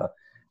because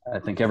I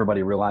think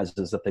everybody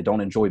realizes that they don't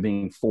enjoy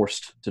being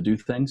forced to do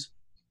things.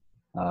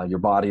 Your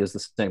body is the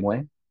same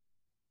way.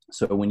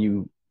 So when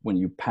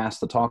you pass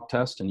the talk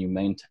test and you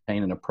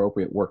maintain an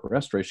appropriate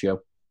work-rest ratio,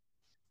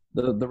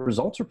 the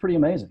results are pretty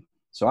amazing.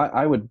 So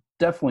I would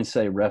definitely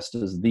say rest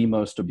is the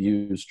most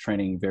abused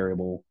training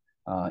variable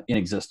in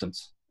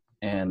existence.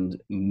 And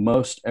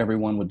most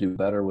everyone would do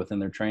better within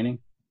their training.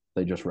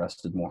 They just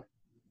rested more.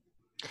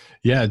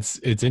 Yeah,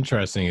 it's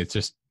interesting. It's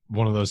just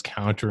one of those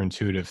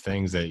counterintuitive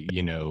things that,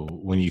 you know,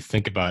 when you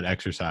think about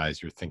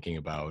exercise, you're thinking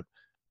about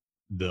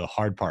the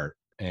hard part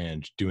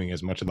and doing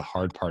as much of the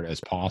hard part as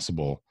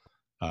possible.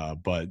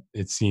 But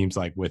it seems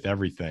like with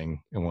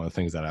everything, and one of the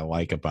things that I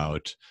like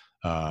about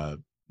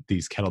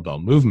these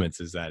kettlebell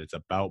movements is that it's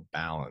about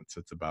balance.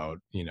 It's about,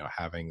 you know,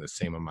 having the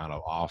same amount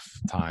of off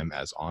time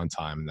as on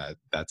time.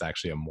 That's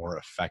actually a more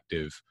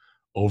effective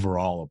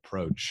overall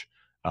approach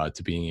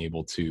to being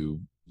able to,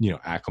 you know,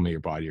 acclimate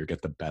your body or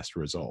get the best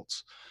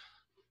results.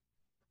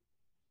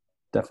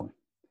 Definitely.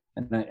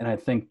 And I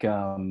think,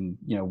 you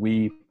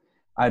know,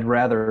 I'd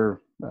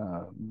rather,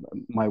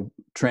 my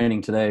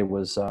training today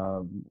was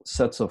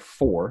sets of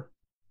 4,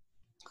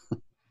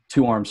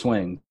 2-arm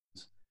swings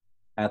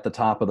at the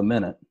top of the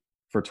minute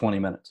for 20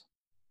 minutes.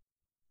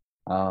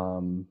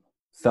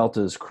 Felt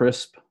as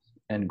crisp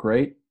and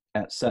great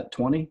at set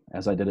 20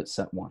 as I did at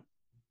set 1.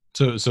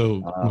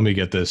 So let me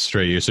get this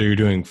straight. So you're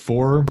doing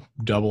 4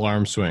 double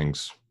arm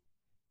swings,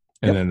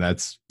 and then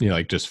that's, you know,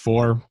 like just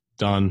 4,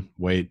 done,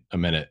 wait a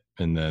minute,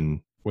 and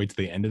then wait to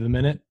the end of the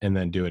minute, and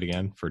then do it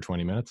again for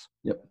 20 minutes?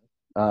 Yep.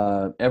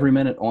 Every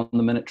minute on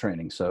the minute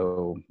training.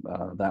 So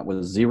that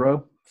was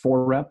 0,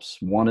 4 reps.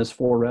 1 is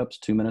 4 reps.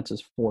 2 minutes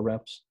is 4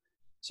 reps.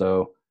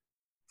 So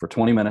for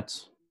 20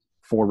 minutes,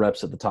 4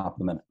 reps at the top of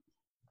the minute.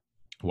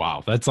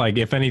 Wow. That's like,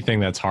 if anything,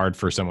 that's hard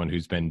for someone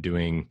who's been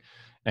doing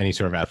any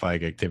sort of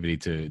athletic activity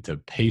to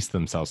pace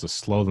themselves, to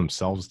slow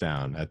themselves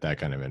down at that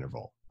kind of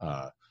interval.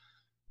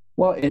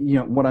 Well, you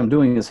know, what I'm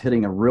doing is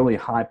hitting a really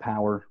high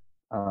power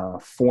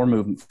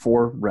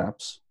 4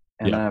 reps,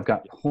 and then I've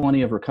got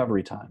plenty of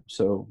recovery time.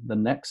 So the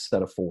next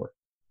set of 4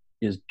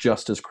 is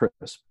just as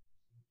crisp.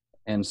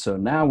 And so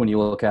now when you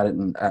look at it,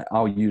 and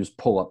I'll use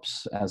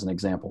pull-ups as an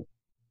example,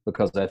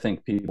 because I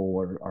think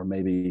people are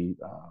maybe,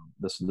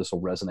 this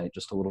will resonate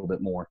just a little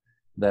bit more,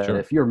 that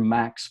if your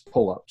max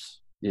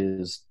pull-ups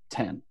is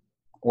 10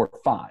 or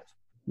 5,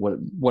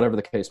 whatever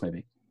the case may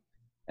be,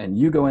 and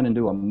you go in and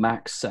do a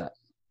max set,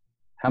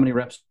 how many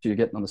reps do you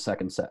get on the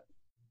second set?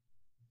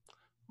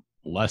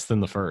 Less than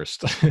the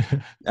first.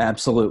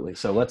 Absolutely.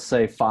 So let's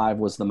say 5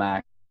 was the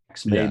max.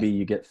 Maybe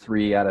you get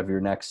 3 out of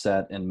your next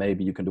set, and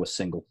maybe you can do a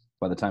single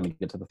by the time you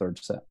get to the third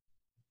set.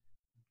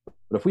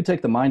 But if we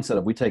take the mindset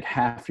of we take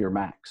half your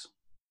max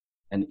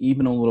and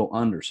even a little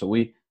under, so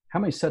how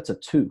many sets of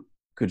 2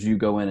 could you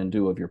go in and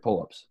do of your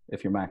pull-ups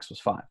if your max was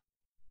 5?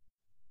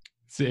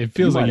 So it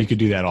feels like you could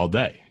do that all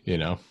day, you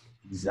know?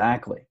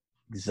 Exactly.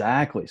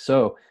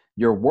 So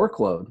your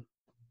workload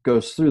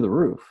goes through the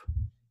roof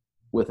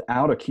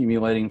without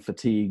accumulating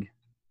fatigue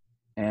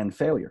and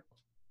failure.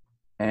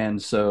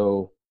 And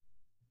so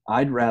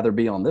I'd rather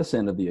be on this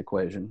end of the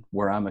equation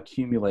where I'm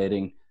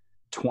accumulating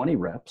 20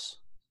 reps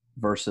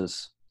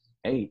versus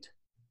 8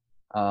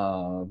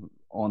 on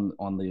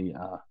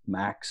the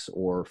max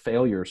or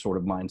failure sort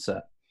of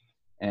mindset.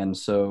 And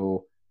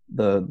so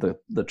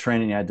the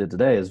training I did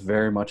today is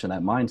very much in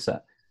that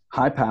mindset.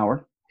 High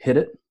power, hit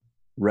it,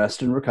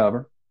 rest and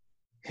recover,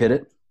 hit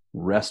it,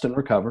 rest and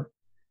recover.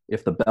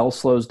 If the bell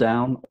slows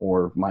down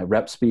or my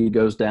rep speed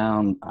goes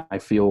down, I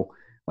feel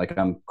like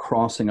I'm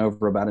crossing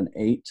over about an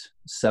 8,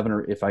 7,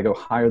 or if I go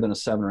higher than a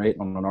 7 or 8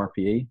 on an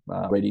RPE,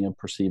 rating of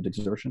perceived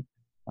exertion.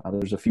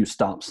 There's a few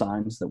stop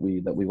signs that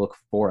we look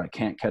for. I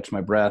can't catch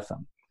my breath.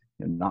 I'm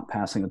not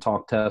passing the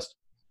talk test.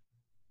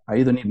 I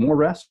either need more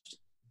rest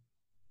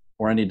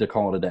or I need to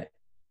call it a day.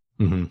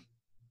 Mm-hmm.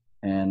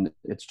 And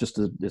it's just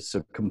it's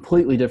a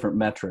completely different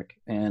metric.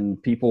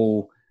 And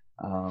people,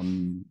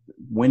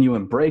 when you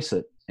embrace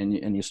it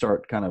and you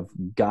start kind of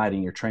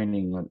guiding your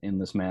training in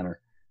this manner,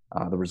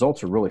 the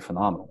results are really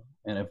phenomenal.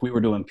 And if we were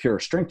doing pure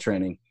strength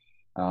training,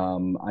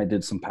 I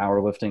did some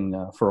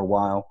powerlifting for a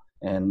while,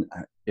 and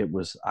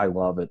I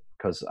love it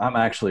because I'm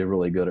actually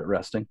really good at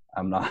resting.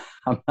 I'm not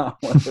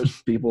one of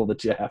those people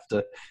that you have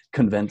to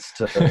convince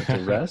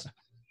to rest.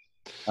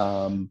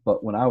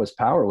 But when I was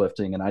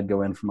powerlifting and I'd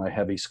go in for my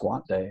heavy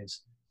squat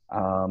days,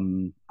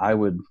 I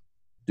would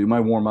do my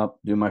warm up,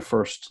 do my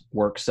first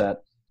work set,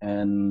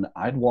 and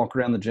I'd walk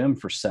around the gym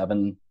for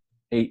 7-8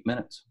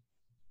 minutes,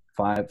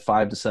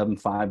 five to seven,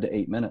 5 to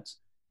 8 minutes,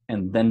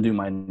 and then do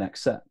my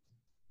next set.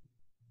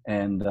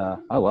 And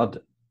I loved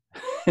it.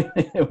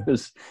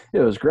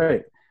 It was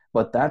great.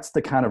 But that's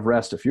the kind of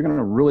rest. If you're going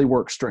to really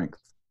work strength,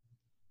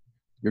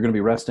 you're going to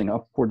be resting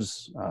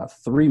upwards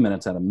 3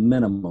 minutes at a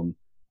minimum,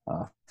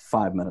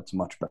 5 minutes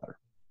much better.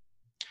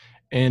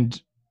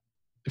 And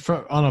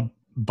on a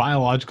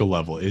biological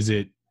level, is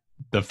it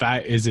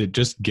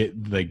just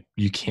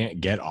you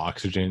can't get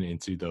oxygen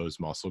into those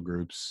muscle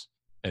groups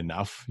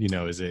enough?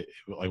 Is it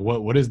like,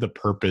 what is the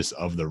purpose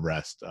of the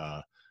rest?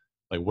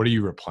 Like, what are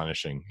you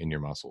replenishing in your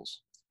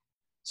muscles?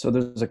 So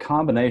there's a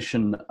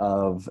combination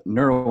of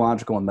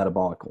neurological and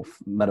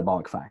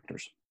metabolic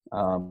factors.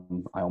 I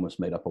almost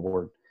made up a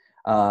word.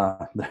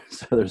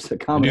 So there's a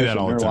combination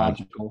of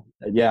neurological.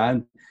 Yeah,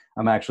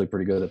 I'm actually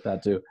pretty good at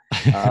that too.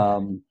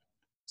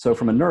 So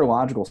from a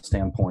neurological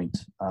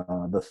standpoint,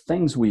 the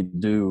things we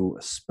do,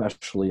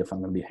 especially if I'm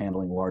going to be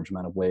handling a large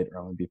amount of weight or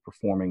I'm going to be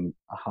performing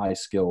a high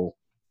skill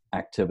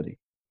activity,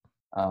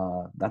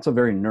 that's a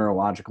very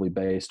neurologically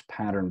based,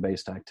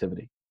 pattern-based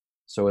activity.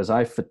 So as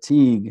I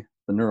fatigue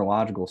the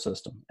neurological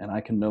system and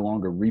I can no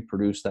longer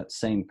reproduce that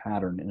same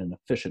pattern in an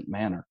efficient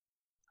manner,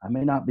 I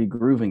may not be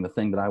grooving the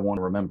thing that I want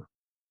to remember.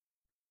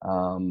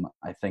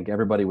 I think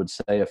everybody would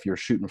say if you're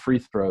shooting free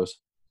throws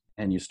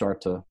and you start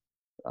to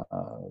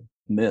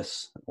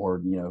miss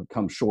or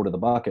come short of the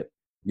bucket,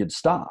 you'd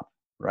stop,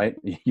 right?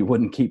 You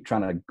wouldn't keep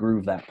trying to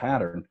groove that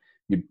pattern.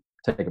 You'd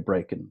take a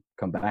break and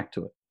come back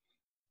to it.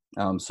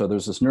 So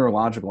there's this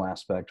neurological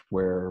aspect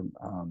where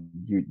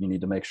you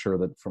need to make sure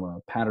that from a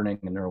patterning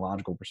and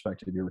neurological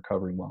perspective, you're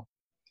recovering well.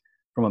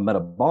 From a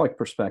metabolic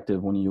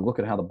perspective, when you look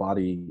at how the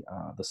body,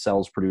 the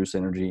cells produce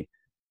energy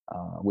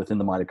within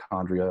the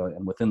mitochondria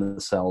and within the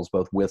cells,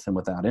 both with and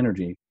without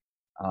energy,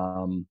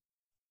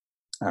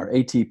 our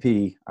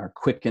ATP, our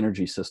quick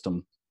energy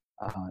system,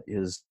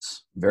 is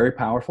very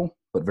powerful,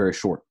 but very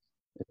short.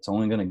 It's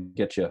only going to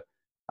get you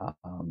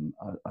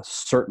a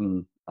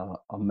certain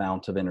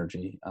amount of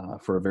energy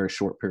for a very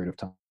short period of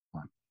time.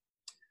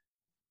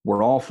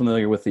 We're all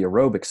familiar with the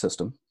aerobic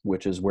system,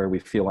 which is where we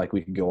feel like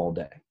we could go all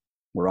day.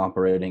 We're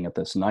operating at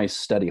this nice,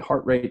 steady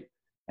heart rate,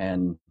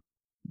 and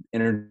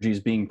energy is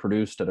being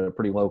produced at a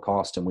pretty low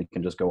cost, and we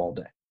can just go all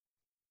day.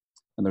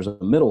 And there's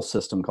a middle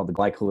system called the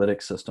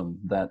glycolytic system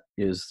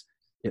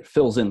it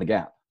fills in the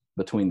gap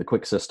between the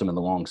quick system and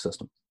the long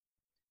system.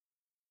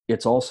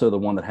 It's also the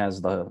one that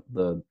has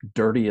the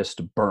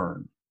dirtiest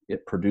burn.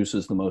 It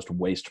produces the most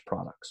waste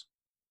products.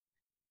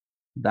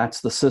 That's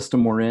the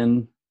system we're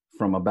in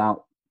from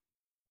about,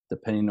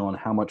 depending on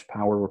how much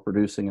power we're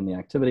producing in the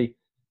activity,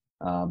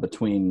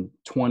 between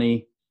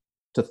 20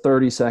 to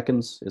 30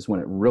 seconds is when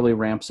it really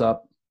ramps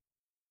up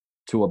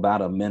to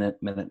about a minute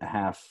and a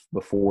half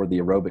before the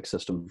aerobic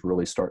systems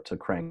really start to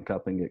crank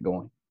up and get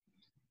going.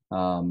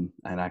 And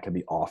I could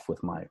be off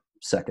with my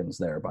seconds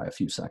there by a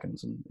few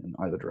seconds in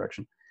either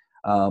direction.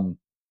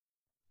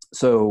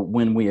 So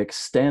when we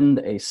extend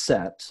a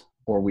set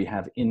or we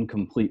have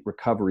incomplete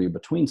recovery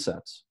between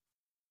sets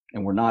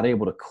and we're not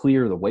able to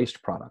clear the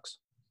waste products,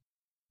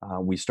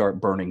 we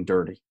start burning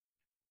dirty.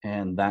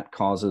 And that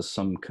causes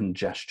some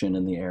congestion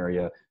in the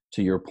area,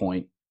 to your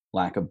point,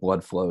 lack of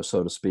blood flow,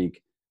 so to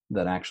speak,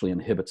 that actually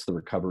inhibits the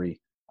recovery.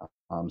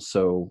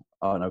 So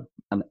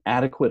an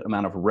adequate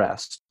amount of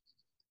rest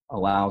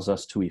allows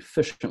us to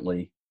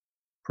efficiently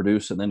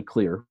produce and then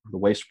clear the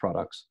waste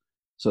products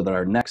so that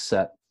our next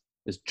set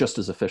is just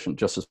as efficient,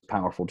 just as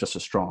powerful, just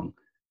as strong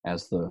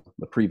as the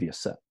previous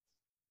set.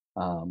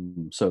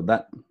 So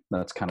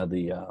that's kind of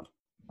the, I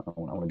don't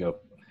want to go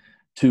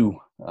too,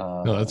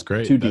 no, that's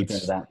great. Too deep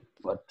into that.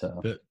 But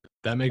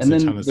that makes a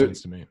ton of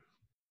sense to me.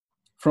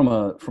 From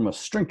a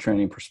strength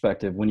training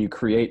perspective, when you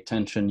create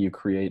tension, you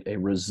create a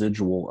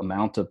residual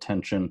amount of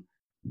tension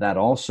that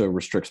also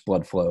restricts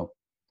blood flow.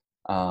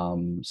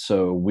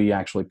 So we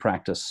actually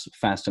practice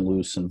fast and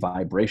loose and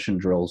vibration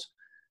drills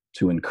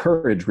to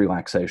encourage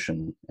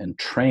relaxation and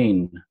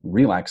train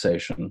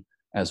relaxation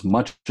as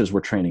much as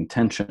we're training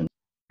tension.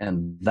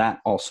 And that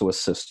also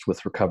assists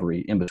with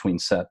recovery in between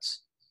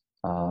sets.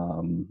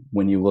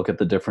 When you look at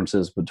the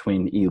differences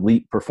between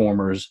elite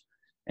performers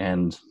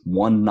and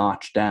one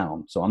notch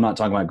down. So I'm not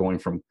talking about going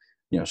from,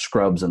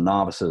 scrubs and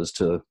novices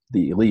to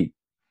the elite.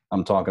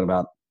 I'm talking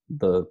about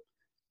the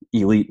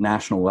elite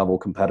national level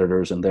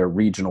competitors and their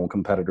regional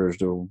competitors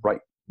who are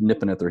right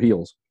nipping at their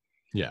heels.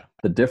 Yeah.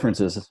 The difference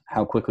is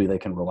how quickly they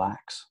can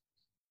relax.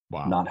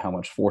 Wow. Not how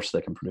much force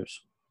they can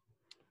produce.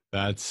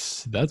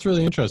 That's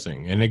really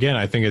interesting. And again,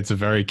 I think it's a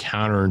very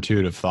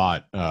counterintuitive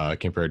thought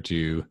compared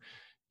to,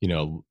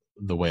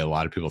 the way a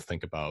lot of people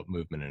think about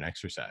movement and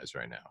exercise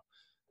right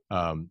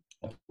now.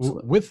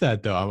 With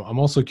that though, I'm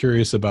also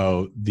curious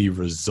about the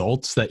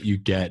results that you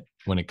get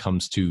when it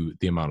comes to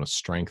the amount of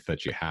strength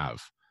that you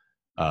have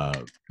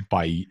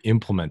by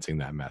implementing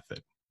that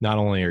method. Not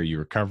only are you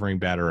recovering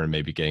better and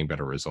maybe getting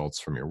better results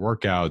from your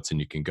workouts and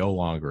you can go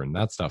longer and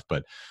that stuff,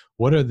 but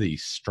what are the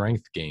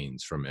strength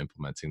gains from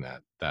implementing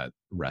that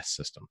rest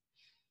system?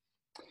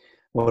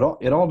 Well,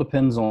 it all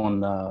depends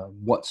on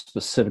what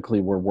specifically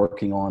we're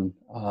working on.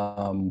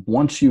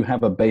 Once you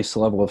have a base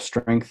level of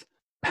strength,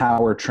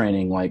 power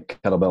training like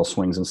kettlebell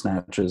swings and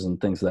snatches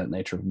and things of that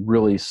nature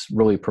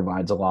really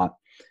provides a lot.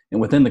 And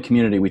within the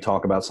community, we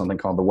talk about something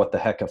called the what the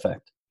heck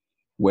effect,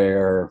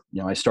 where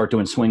I start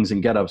doing swings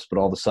and get-ups, but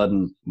all of a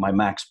sudden my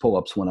max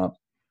pull-ups went up,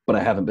 but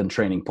I haven't been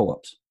training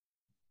pull-ups.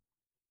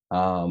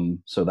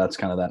 So that's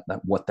kind of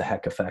that what the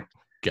heck effect,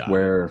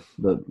 where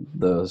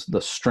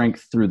the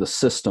strength through the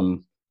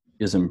system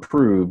is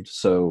improved.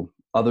 So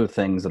other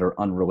things that are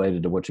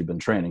unrelated to what you've been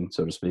training,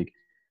 so to speak,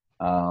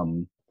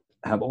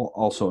 have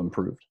also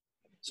improved.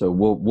 So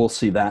we'll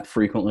see that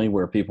frequently,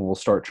 where people will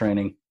start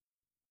training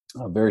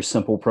a very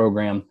simple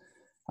program.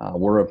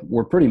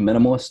 We're pretty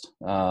minimalist.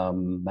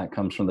 That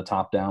comes from the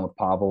top down with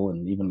Pavel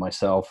and even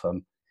myself.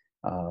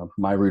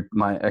 My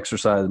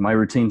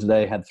routine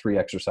today had 3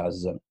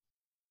 exercises in it.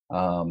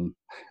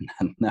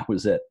 And that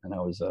was it. And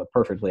I was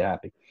perfectly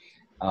happy.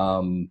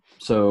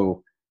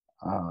 So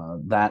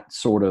that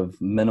sort of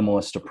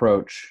minimalist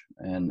approach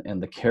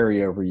and the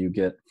carryover you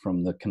get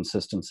from the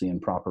consistency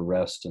and proper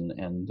rest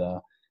and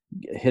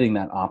hitting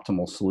that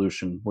optimal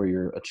solution where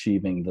you're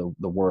achieving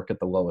the work at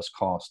the lowest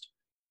cost,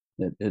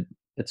 it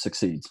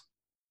succeeds.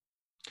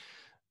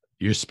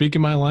 You're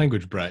speaking my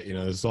language, Brett.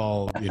 It's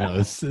all,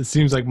 it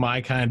seems like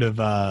my kind of,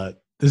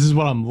 this is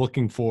what I'm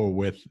looking for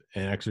with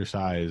an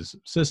exercise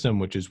system,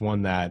 which is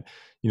one that,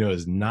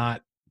 is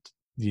not,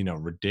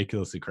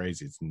 ridiculously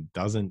crazy. It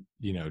doesn't,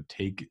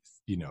 take,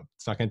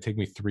 it's not going to take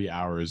me 3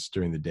 hours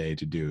during the day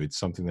to do. It's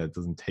something that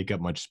doesn't take up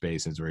much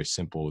space and it's very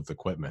simple with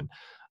equipment.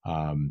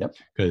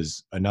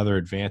 Because another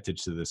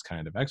advantage to this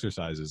kind of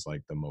exercise is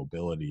like the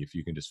mobility. If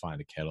you can just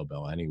find a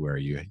kettlebell anywhere,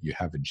 you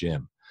have a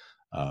gym,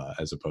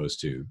 as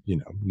opposed to,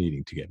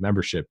 needing to get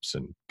memberships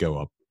and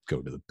go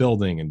to the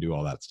building and do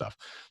all that stuff.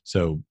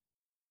 So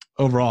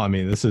overall, I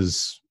mean, this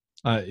is,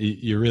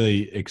 you're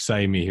really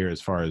exciting me here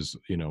as far as,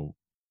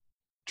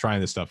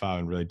 trying this stuff out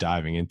and really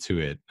diving into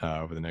it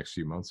over the next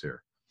few months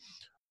here.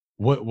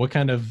 What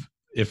kind of,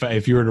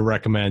 if you were to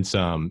recommend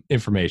some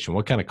information,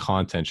 what kind of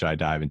content should I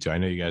dive into? I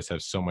know you guys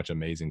have so much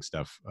amazing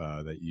stuff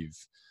that you've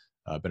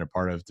been a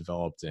part of,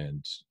 developed,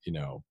 and,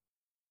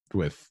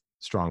 with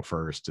Strong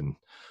First, and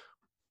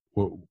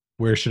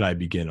where should I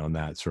begin on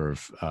that sort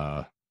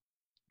of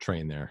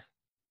train there?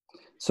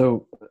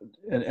 So,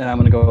 and I'm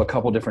going to go a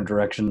couple different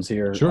directions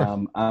here.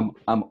 Sure.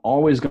 I'm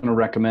always going to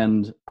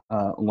recommend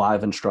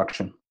live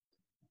instruction.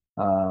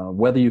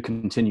 Whether you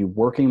continue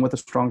working with a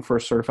Strong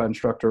First certified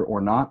instructor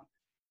or not,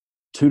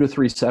 2 to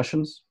 3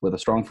 sessions with a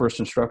Strong First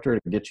instructor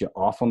to get you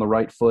off on the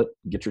right foot,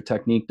 get your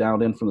technique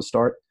dialed in from the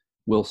start,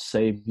 will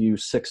save you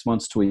 6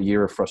 months to a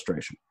year of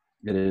frustration.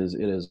 It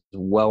is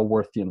well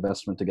worth the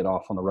investment to get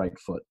off on the right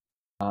foot.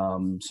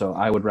 So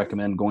I would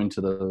recommend going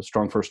to the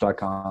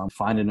strongfirst.com,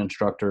 find an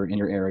instructor in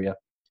your area.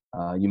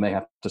 You may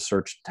have to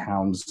search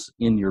towns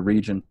in your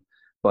region,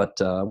 but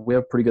we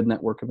have a pretty good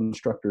network of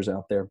instructors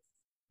out there.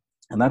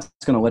 And that's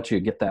going to let you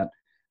get that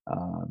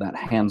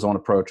hands-on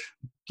approach,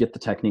 get the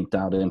technique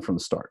dialed in from the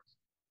start.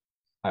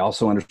 I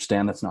also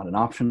understand that's not an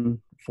option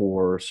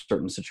for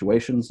certain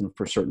situations and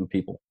for certain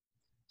people.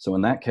 So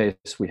in that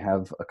case, we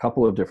have a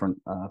couple of different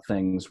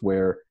things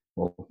where,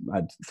 I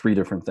had 3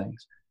 different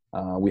things.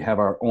 We have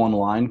our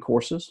online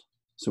courses.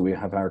 So we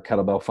have our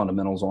Kettlebell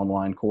Fundamentals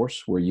online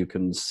course where you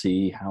can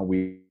see how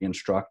we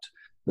instruct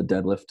the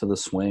deadlift to the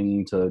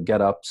swing to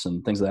get-ups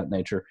and things of that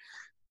nature,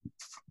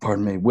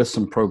 with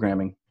some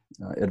programming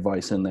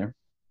advice in there.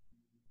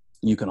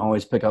 You can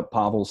always pick up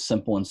Pavel's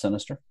Simple and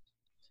Sinister,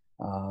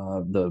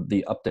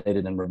 the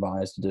updated and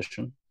revised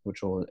edition,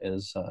 which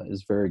is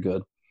very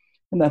good.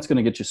 And that's going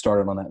to get you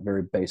started on that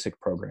very basic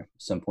program,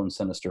 Simple and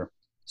Sinister,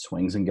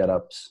 swings and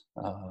get-ups,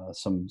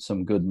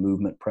 some good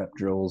movement prep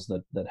drills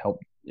that help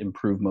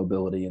improve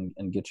mobility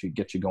and get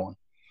you going.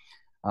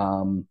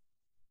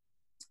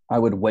 I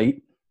would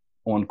wait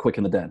on Quick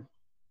and the Dead.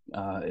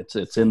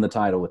 It's in the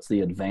title. It's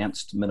the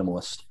advanced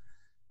minimalist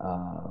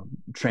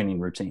training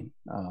routine.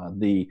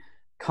 The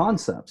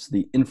concepts,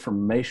 the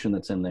information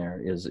that's in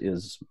there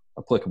is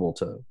applicable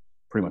to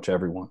pretty much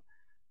everyone.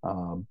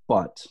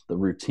 But the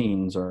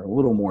routines are a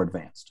little more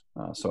advanced.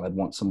 So I'd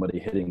want somebody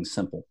hitting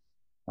simple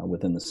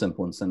within the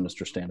Simple and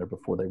Sinister standard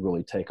before they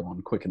really take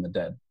on Quick and the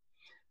Dead.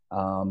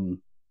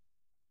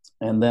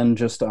 And then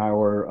just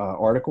our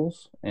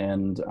articles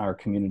and our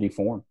community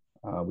forum.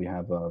 We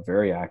have a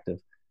very active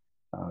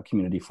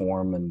community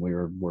forum, and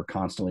we're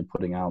constantly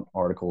putting out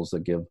articles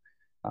that give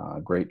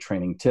great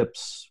training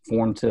tips,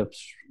 form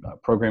tips,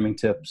 programming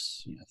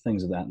tips,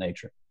 things of that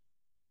nature.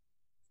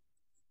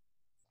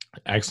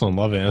 Excellent.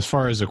 Love it. And as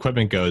far as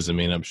equipment goes, I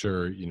mean, I'm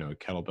sure,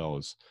 kettlebell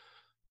is,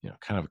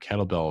 kind of a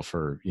kettlebell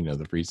for,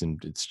 the reason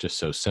it's just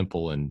so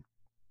simple and,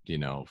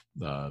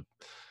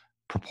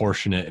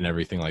 proportionate and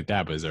everything like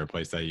that. But is there a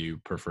place that you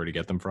prefer to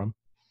get them from?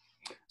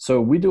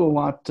 So we do a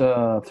lot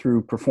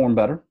through Perform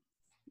Better.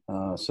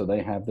 So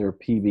they have their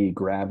PV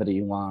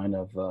Gravity line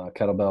of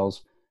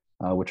kettlebells,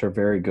 which are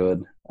very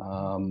good.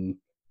 And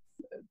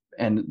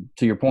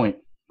to your point,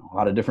 a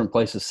lot of different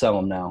places sell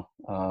them now.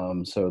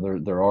 So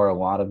there are a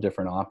lot of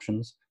different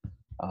options.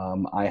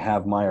 I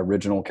have my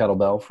original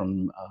kettlebell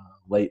from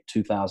late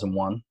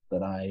 2001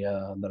 that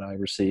I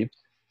received.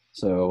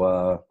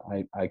 So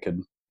I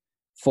could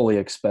fully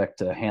expect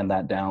to hand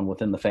that down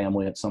within the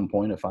family at some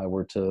point if I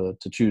were to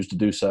choose to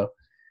do so.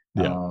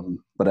 Yeah.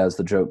 But as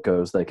the joke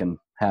goes, they can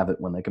have it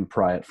when they can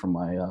pry it from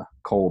my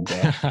cold,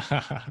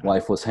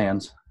 lifeless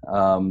hands.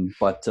 They're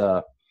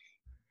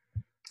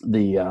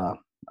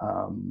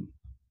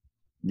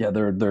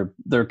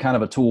kind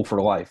of a tool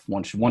for life.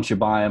 Once you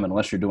buy them,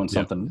 unless you're doing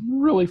something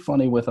really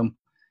funny with them,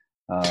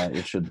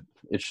 it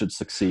should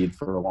succeed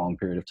for a long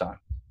period of time.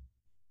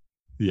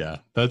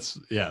 That's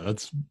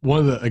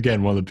one of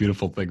the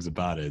beautiful things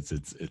about it.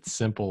 It's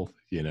simple,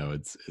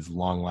 it's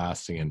long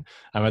lasting. And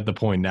I'm at the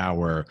point now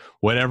where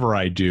whatever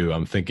I do,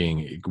 I'm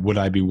thinking, would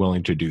I be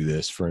willing to do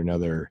this for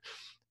another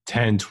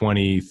 10,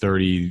 20,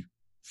 30,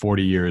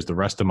 40 years, the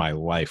rest of my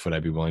life? Would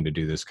I be willing to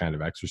do this kind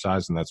of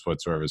exercise? And that's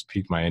what sort of has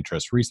piqued my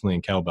interest recently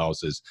in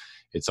kettlebells. Is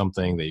it's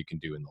something that you can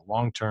do in the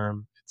long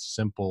term. It's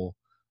simple,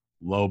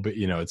 low, but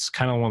it's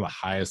kind of one of the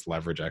highest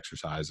leverage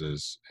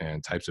exercises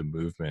and types of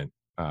movement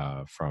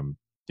from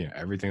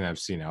everything that I've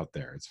seen out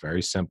there. It's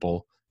very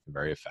simple and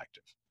very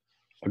effective.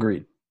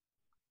 Agreed.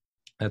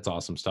 That's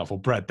awesome stuff. Well,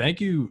 Brett,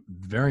 thank you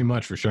very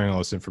much for sharing all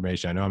this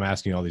information. I know I'm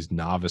asking all these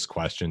novice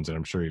questions, and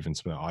I'm sure even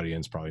some of the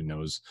audience probably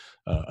knows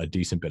a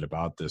decent bit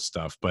about this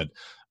stuff, but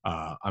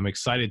I'm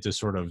excited to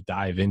sort of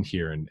dive in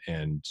here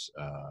and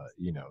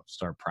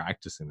start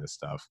practicing this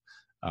stuff.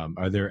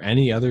 Are there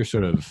any other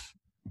sort of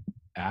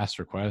ask,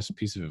 request,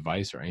 piece of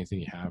advice, or anything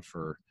you have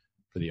for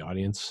the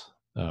audience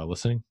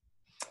listening?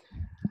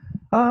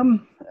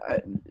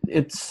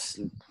 It's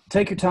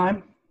take your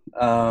time,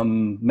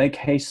 make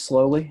haste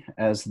slowly,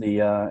 as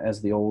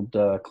the old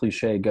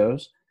cliche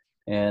goes.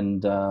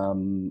 And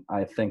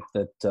I think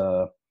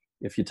that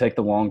if you take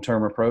the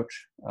long-term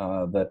approach,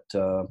 was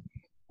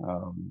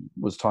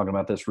talking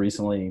about this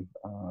recently,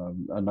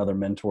 another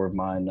mentor of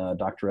mine,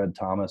 Dr. Ed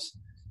Thomas,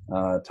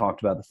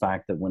 talked about the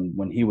fact that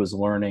when he was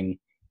learning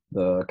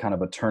the kind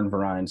of a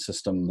Turnverein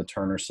system, the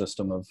Turner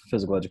system of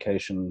physical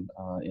education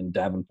in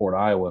Davenport,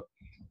 Iowa,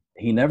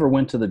 he never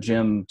went to the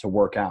gym to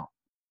work out.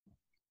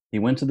 He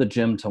went to the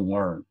gym to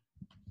learn.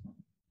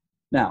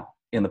 Now,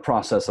 in the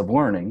process of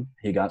learning,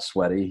 he got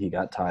sweaty, he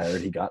got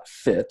tired, he got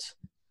fit.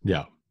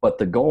 Yeah. But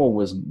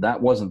that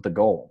wasn't the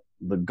goal.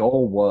 The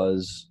goal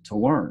was to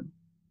learn.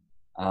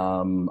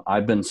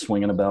 I've been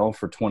swinging a bell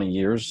for 20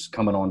 years,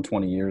 coming on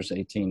 20 years,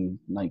 18,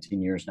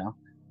 19 years now.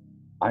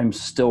 I'm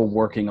still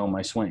working on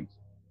my swing.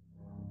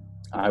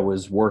 I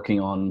was working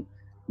on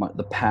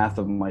the path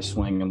of my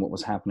swing and what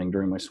was happening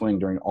during my swing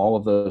during all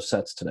of those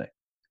sets today.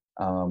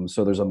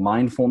 So there's a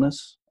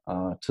mindfulness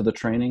to the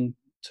training,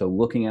 to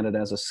looking at it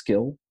as a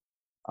skill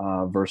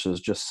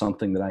versus just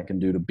something that I can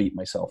do to beat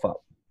myself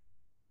up.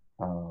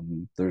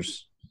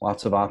 There's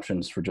lots of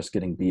options for just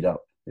getting beat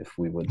up if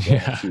we would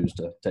choose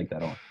to take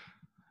that on.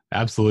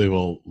 Absolutely.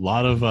 Well, a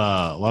lot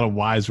of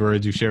wise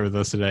words you share with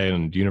us today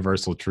and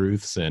universal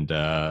truths. And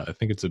I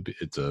think it's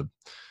a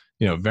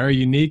very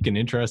unique and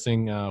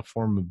interesting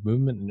form of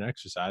movement and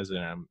exercise. And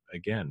I'm,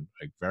 again,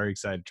 very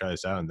excited to try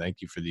this out. And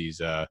thank you for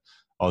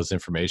all this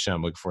information.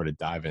 I'm looking forward to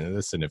dive into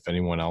this. And if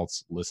anyone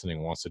else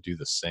listening wants to do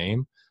the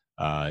same,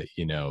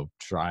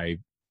 try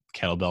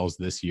kettlebells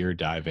this year,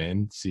 dive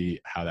in, see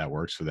how that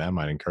works for them.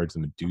 I'd encourage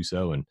them to do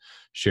so and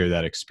share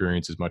that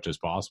experience as much as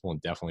possible.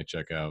 And definitely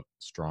check out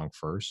Strong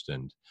First.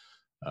 And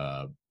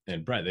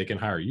Brett, they can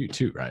hire you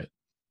too, right?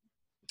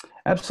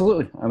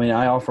 Absolutely. I mean,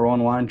 I offer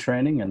online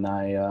training, and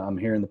I'm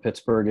here in the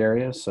Pittsburgh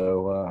area,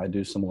 so I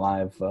do some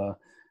live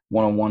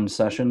one-on-one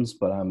sessions.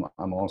 But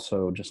I'm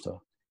also just a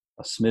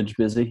smidge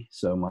busy,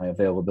 so my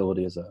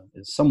availability is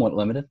somewhat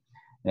limited.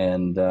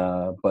 And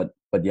but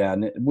yeah,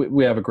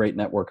 we have a great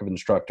network of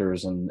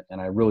instructors, and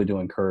I really do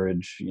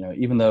encourage,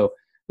 even though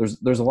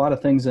there's a lot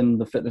of things in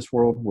the fitness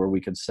world where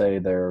we could say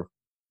they're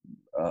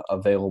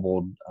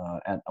available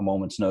at a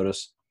moment's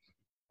notice.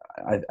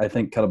 I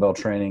think kettlebell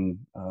training,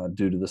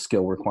 due to the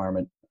skill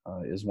requirement,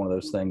 is one of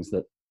those things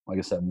that, like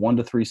I said, 1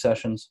 to 3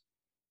 sessions,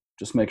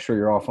 just make sure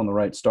you're off on the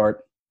right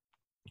start,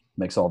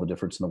 makes all the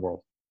difference in the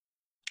world.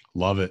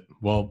 Love it.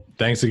 Well,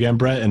 thanks again,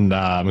 Brett. And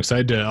I'm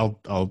excited to,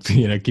 I'll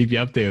keep you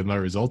updated with my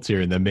results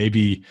here. And then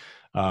maybe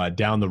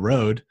down the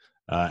road,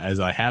 as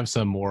I have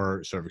some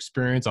more sort of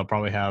experience, I'll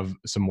probably have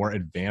some more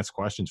advanced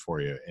questions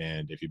for you.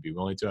 And if you'd be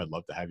willing to, I'd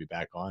love to have you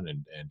back on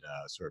and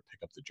sort of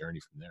pick up the journey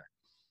from there.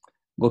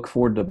 Look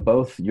forward to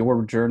both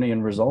your journey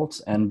and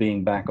results and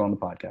being back on the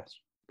podcast.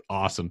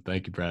 Awesome.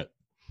 Thank you, Brett.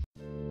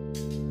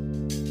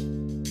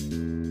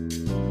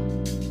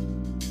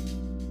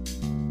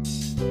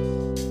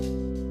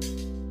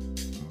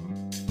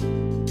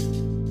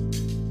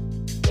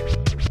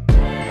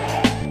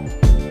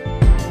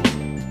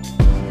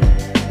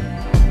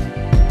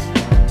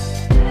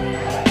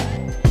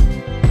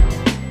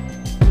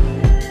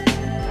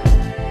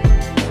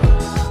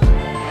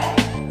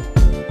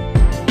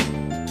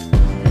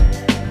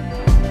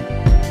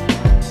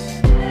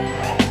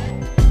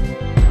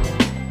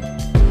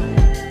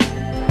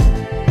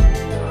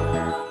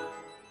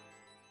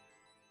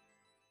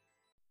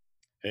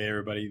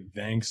 everybody.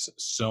 Thanks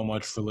so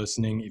much for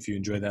listening. If you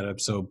enjoyed that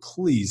episode,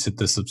 please hit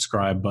the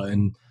subscribe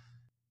button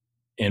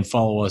and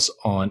follow us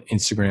on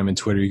Instagram and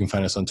Twitter. You can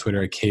find us on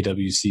Twitter at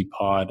KWC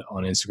Pod,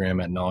 on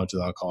Instagram at Knowledge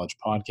Without College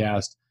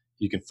Podcast.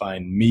 You can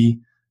find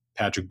me,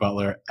 Patrick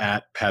Butler,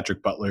 at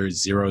Patrick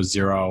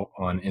Butler00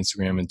 on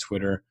Instagram and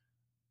Twitter.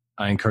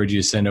 I encourage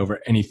you to send over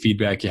any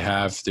feedback you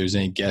have. If there's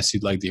any guests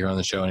you'd like to hear on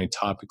the show, any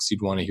topics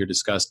you'd want to hear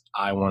discussed,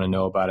 I want to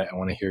know about it. I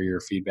want to hear your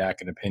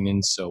feedback and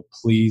opinions. So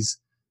please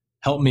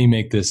help me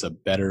make this a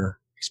better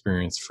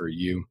experience for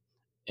you.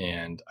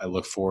 And I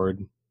look forward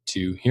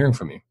to hearing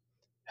from you.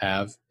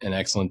 Have an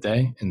excellent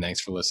day, and thanks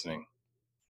for listening.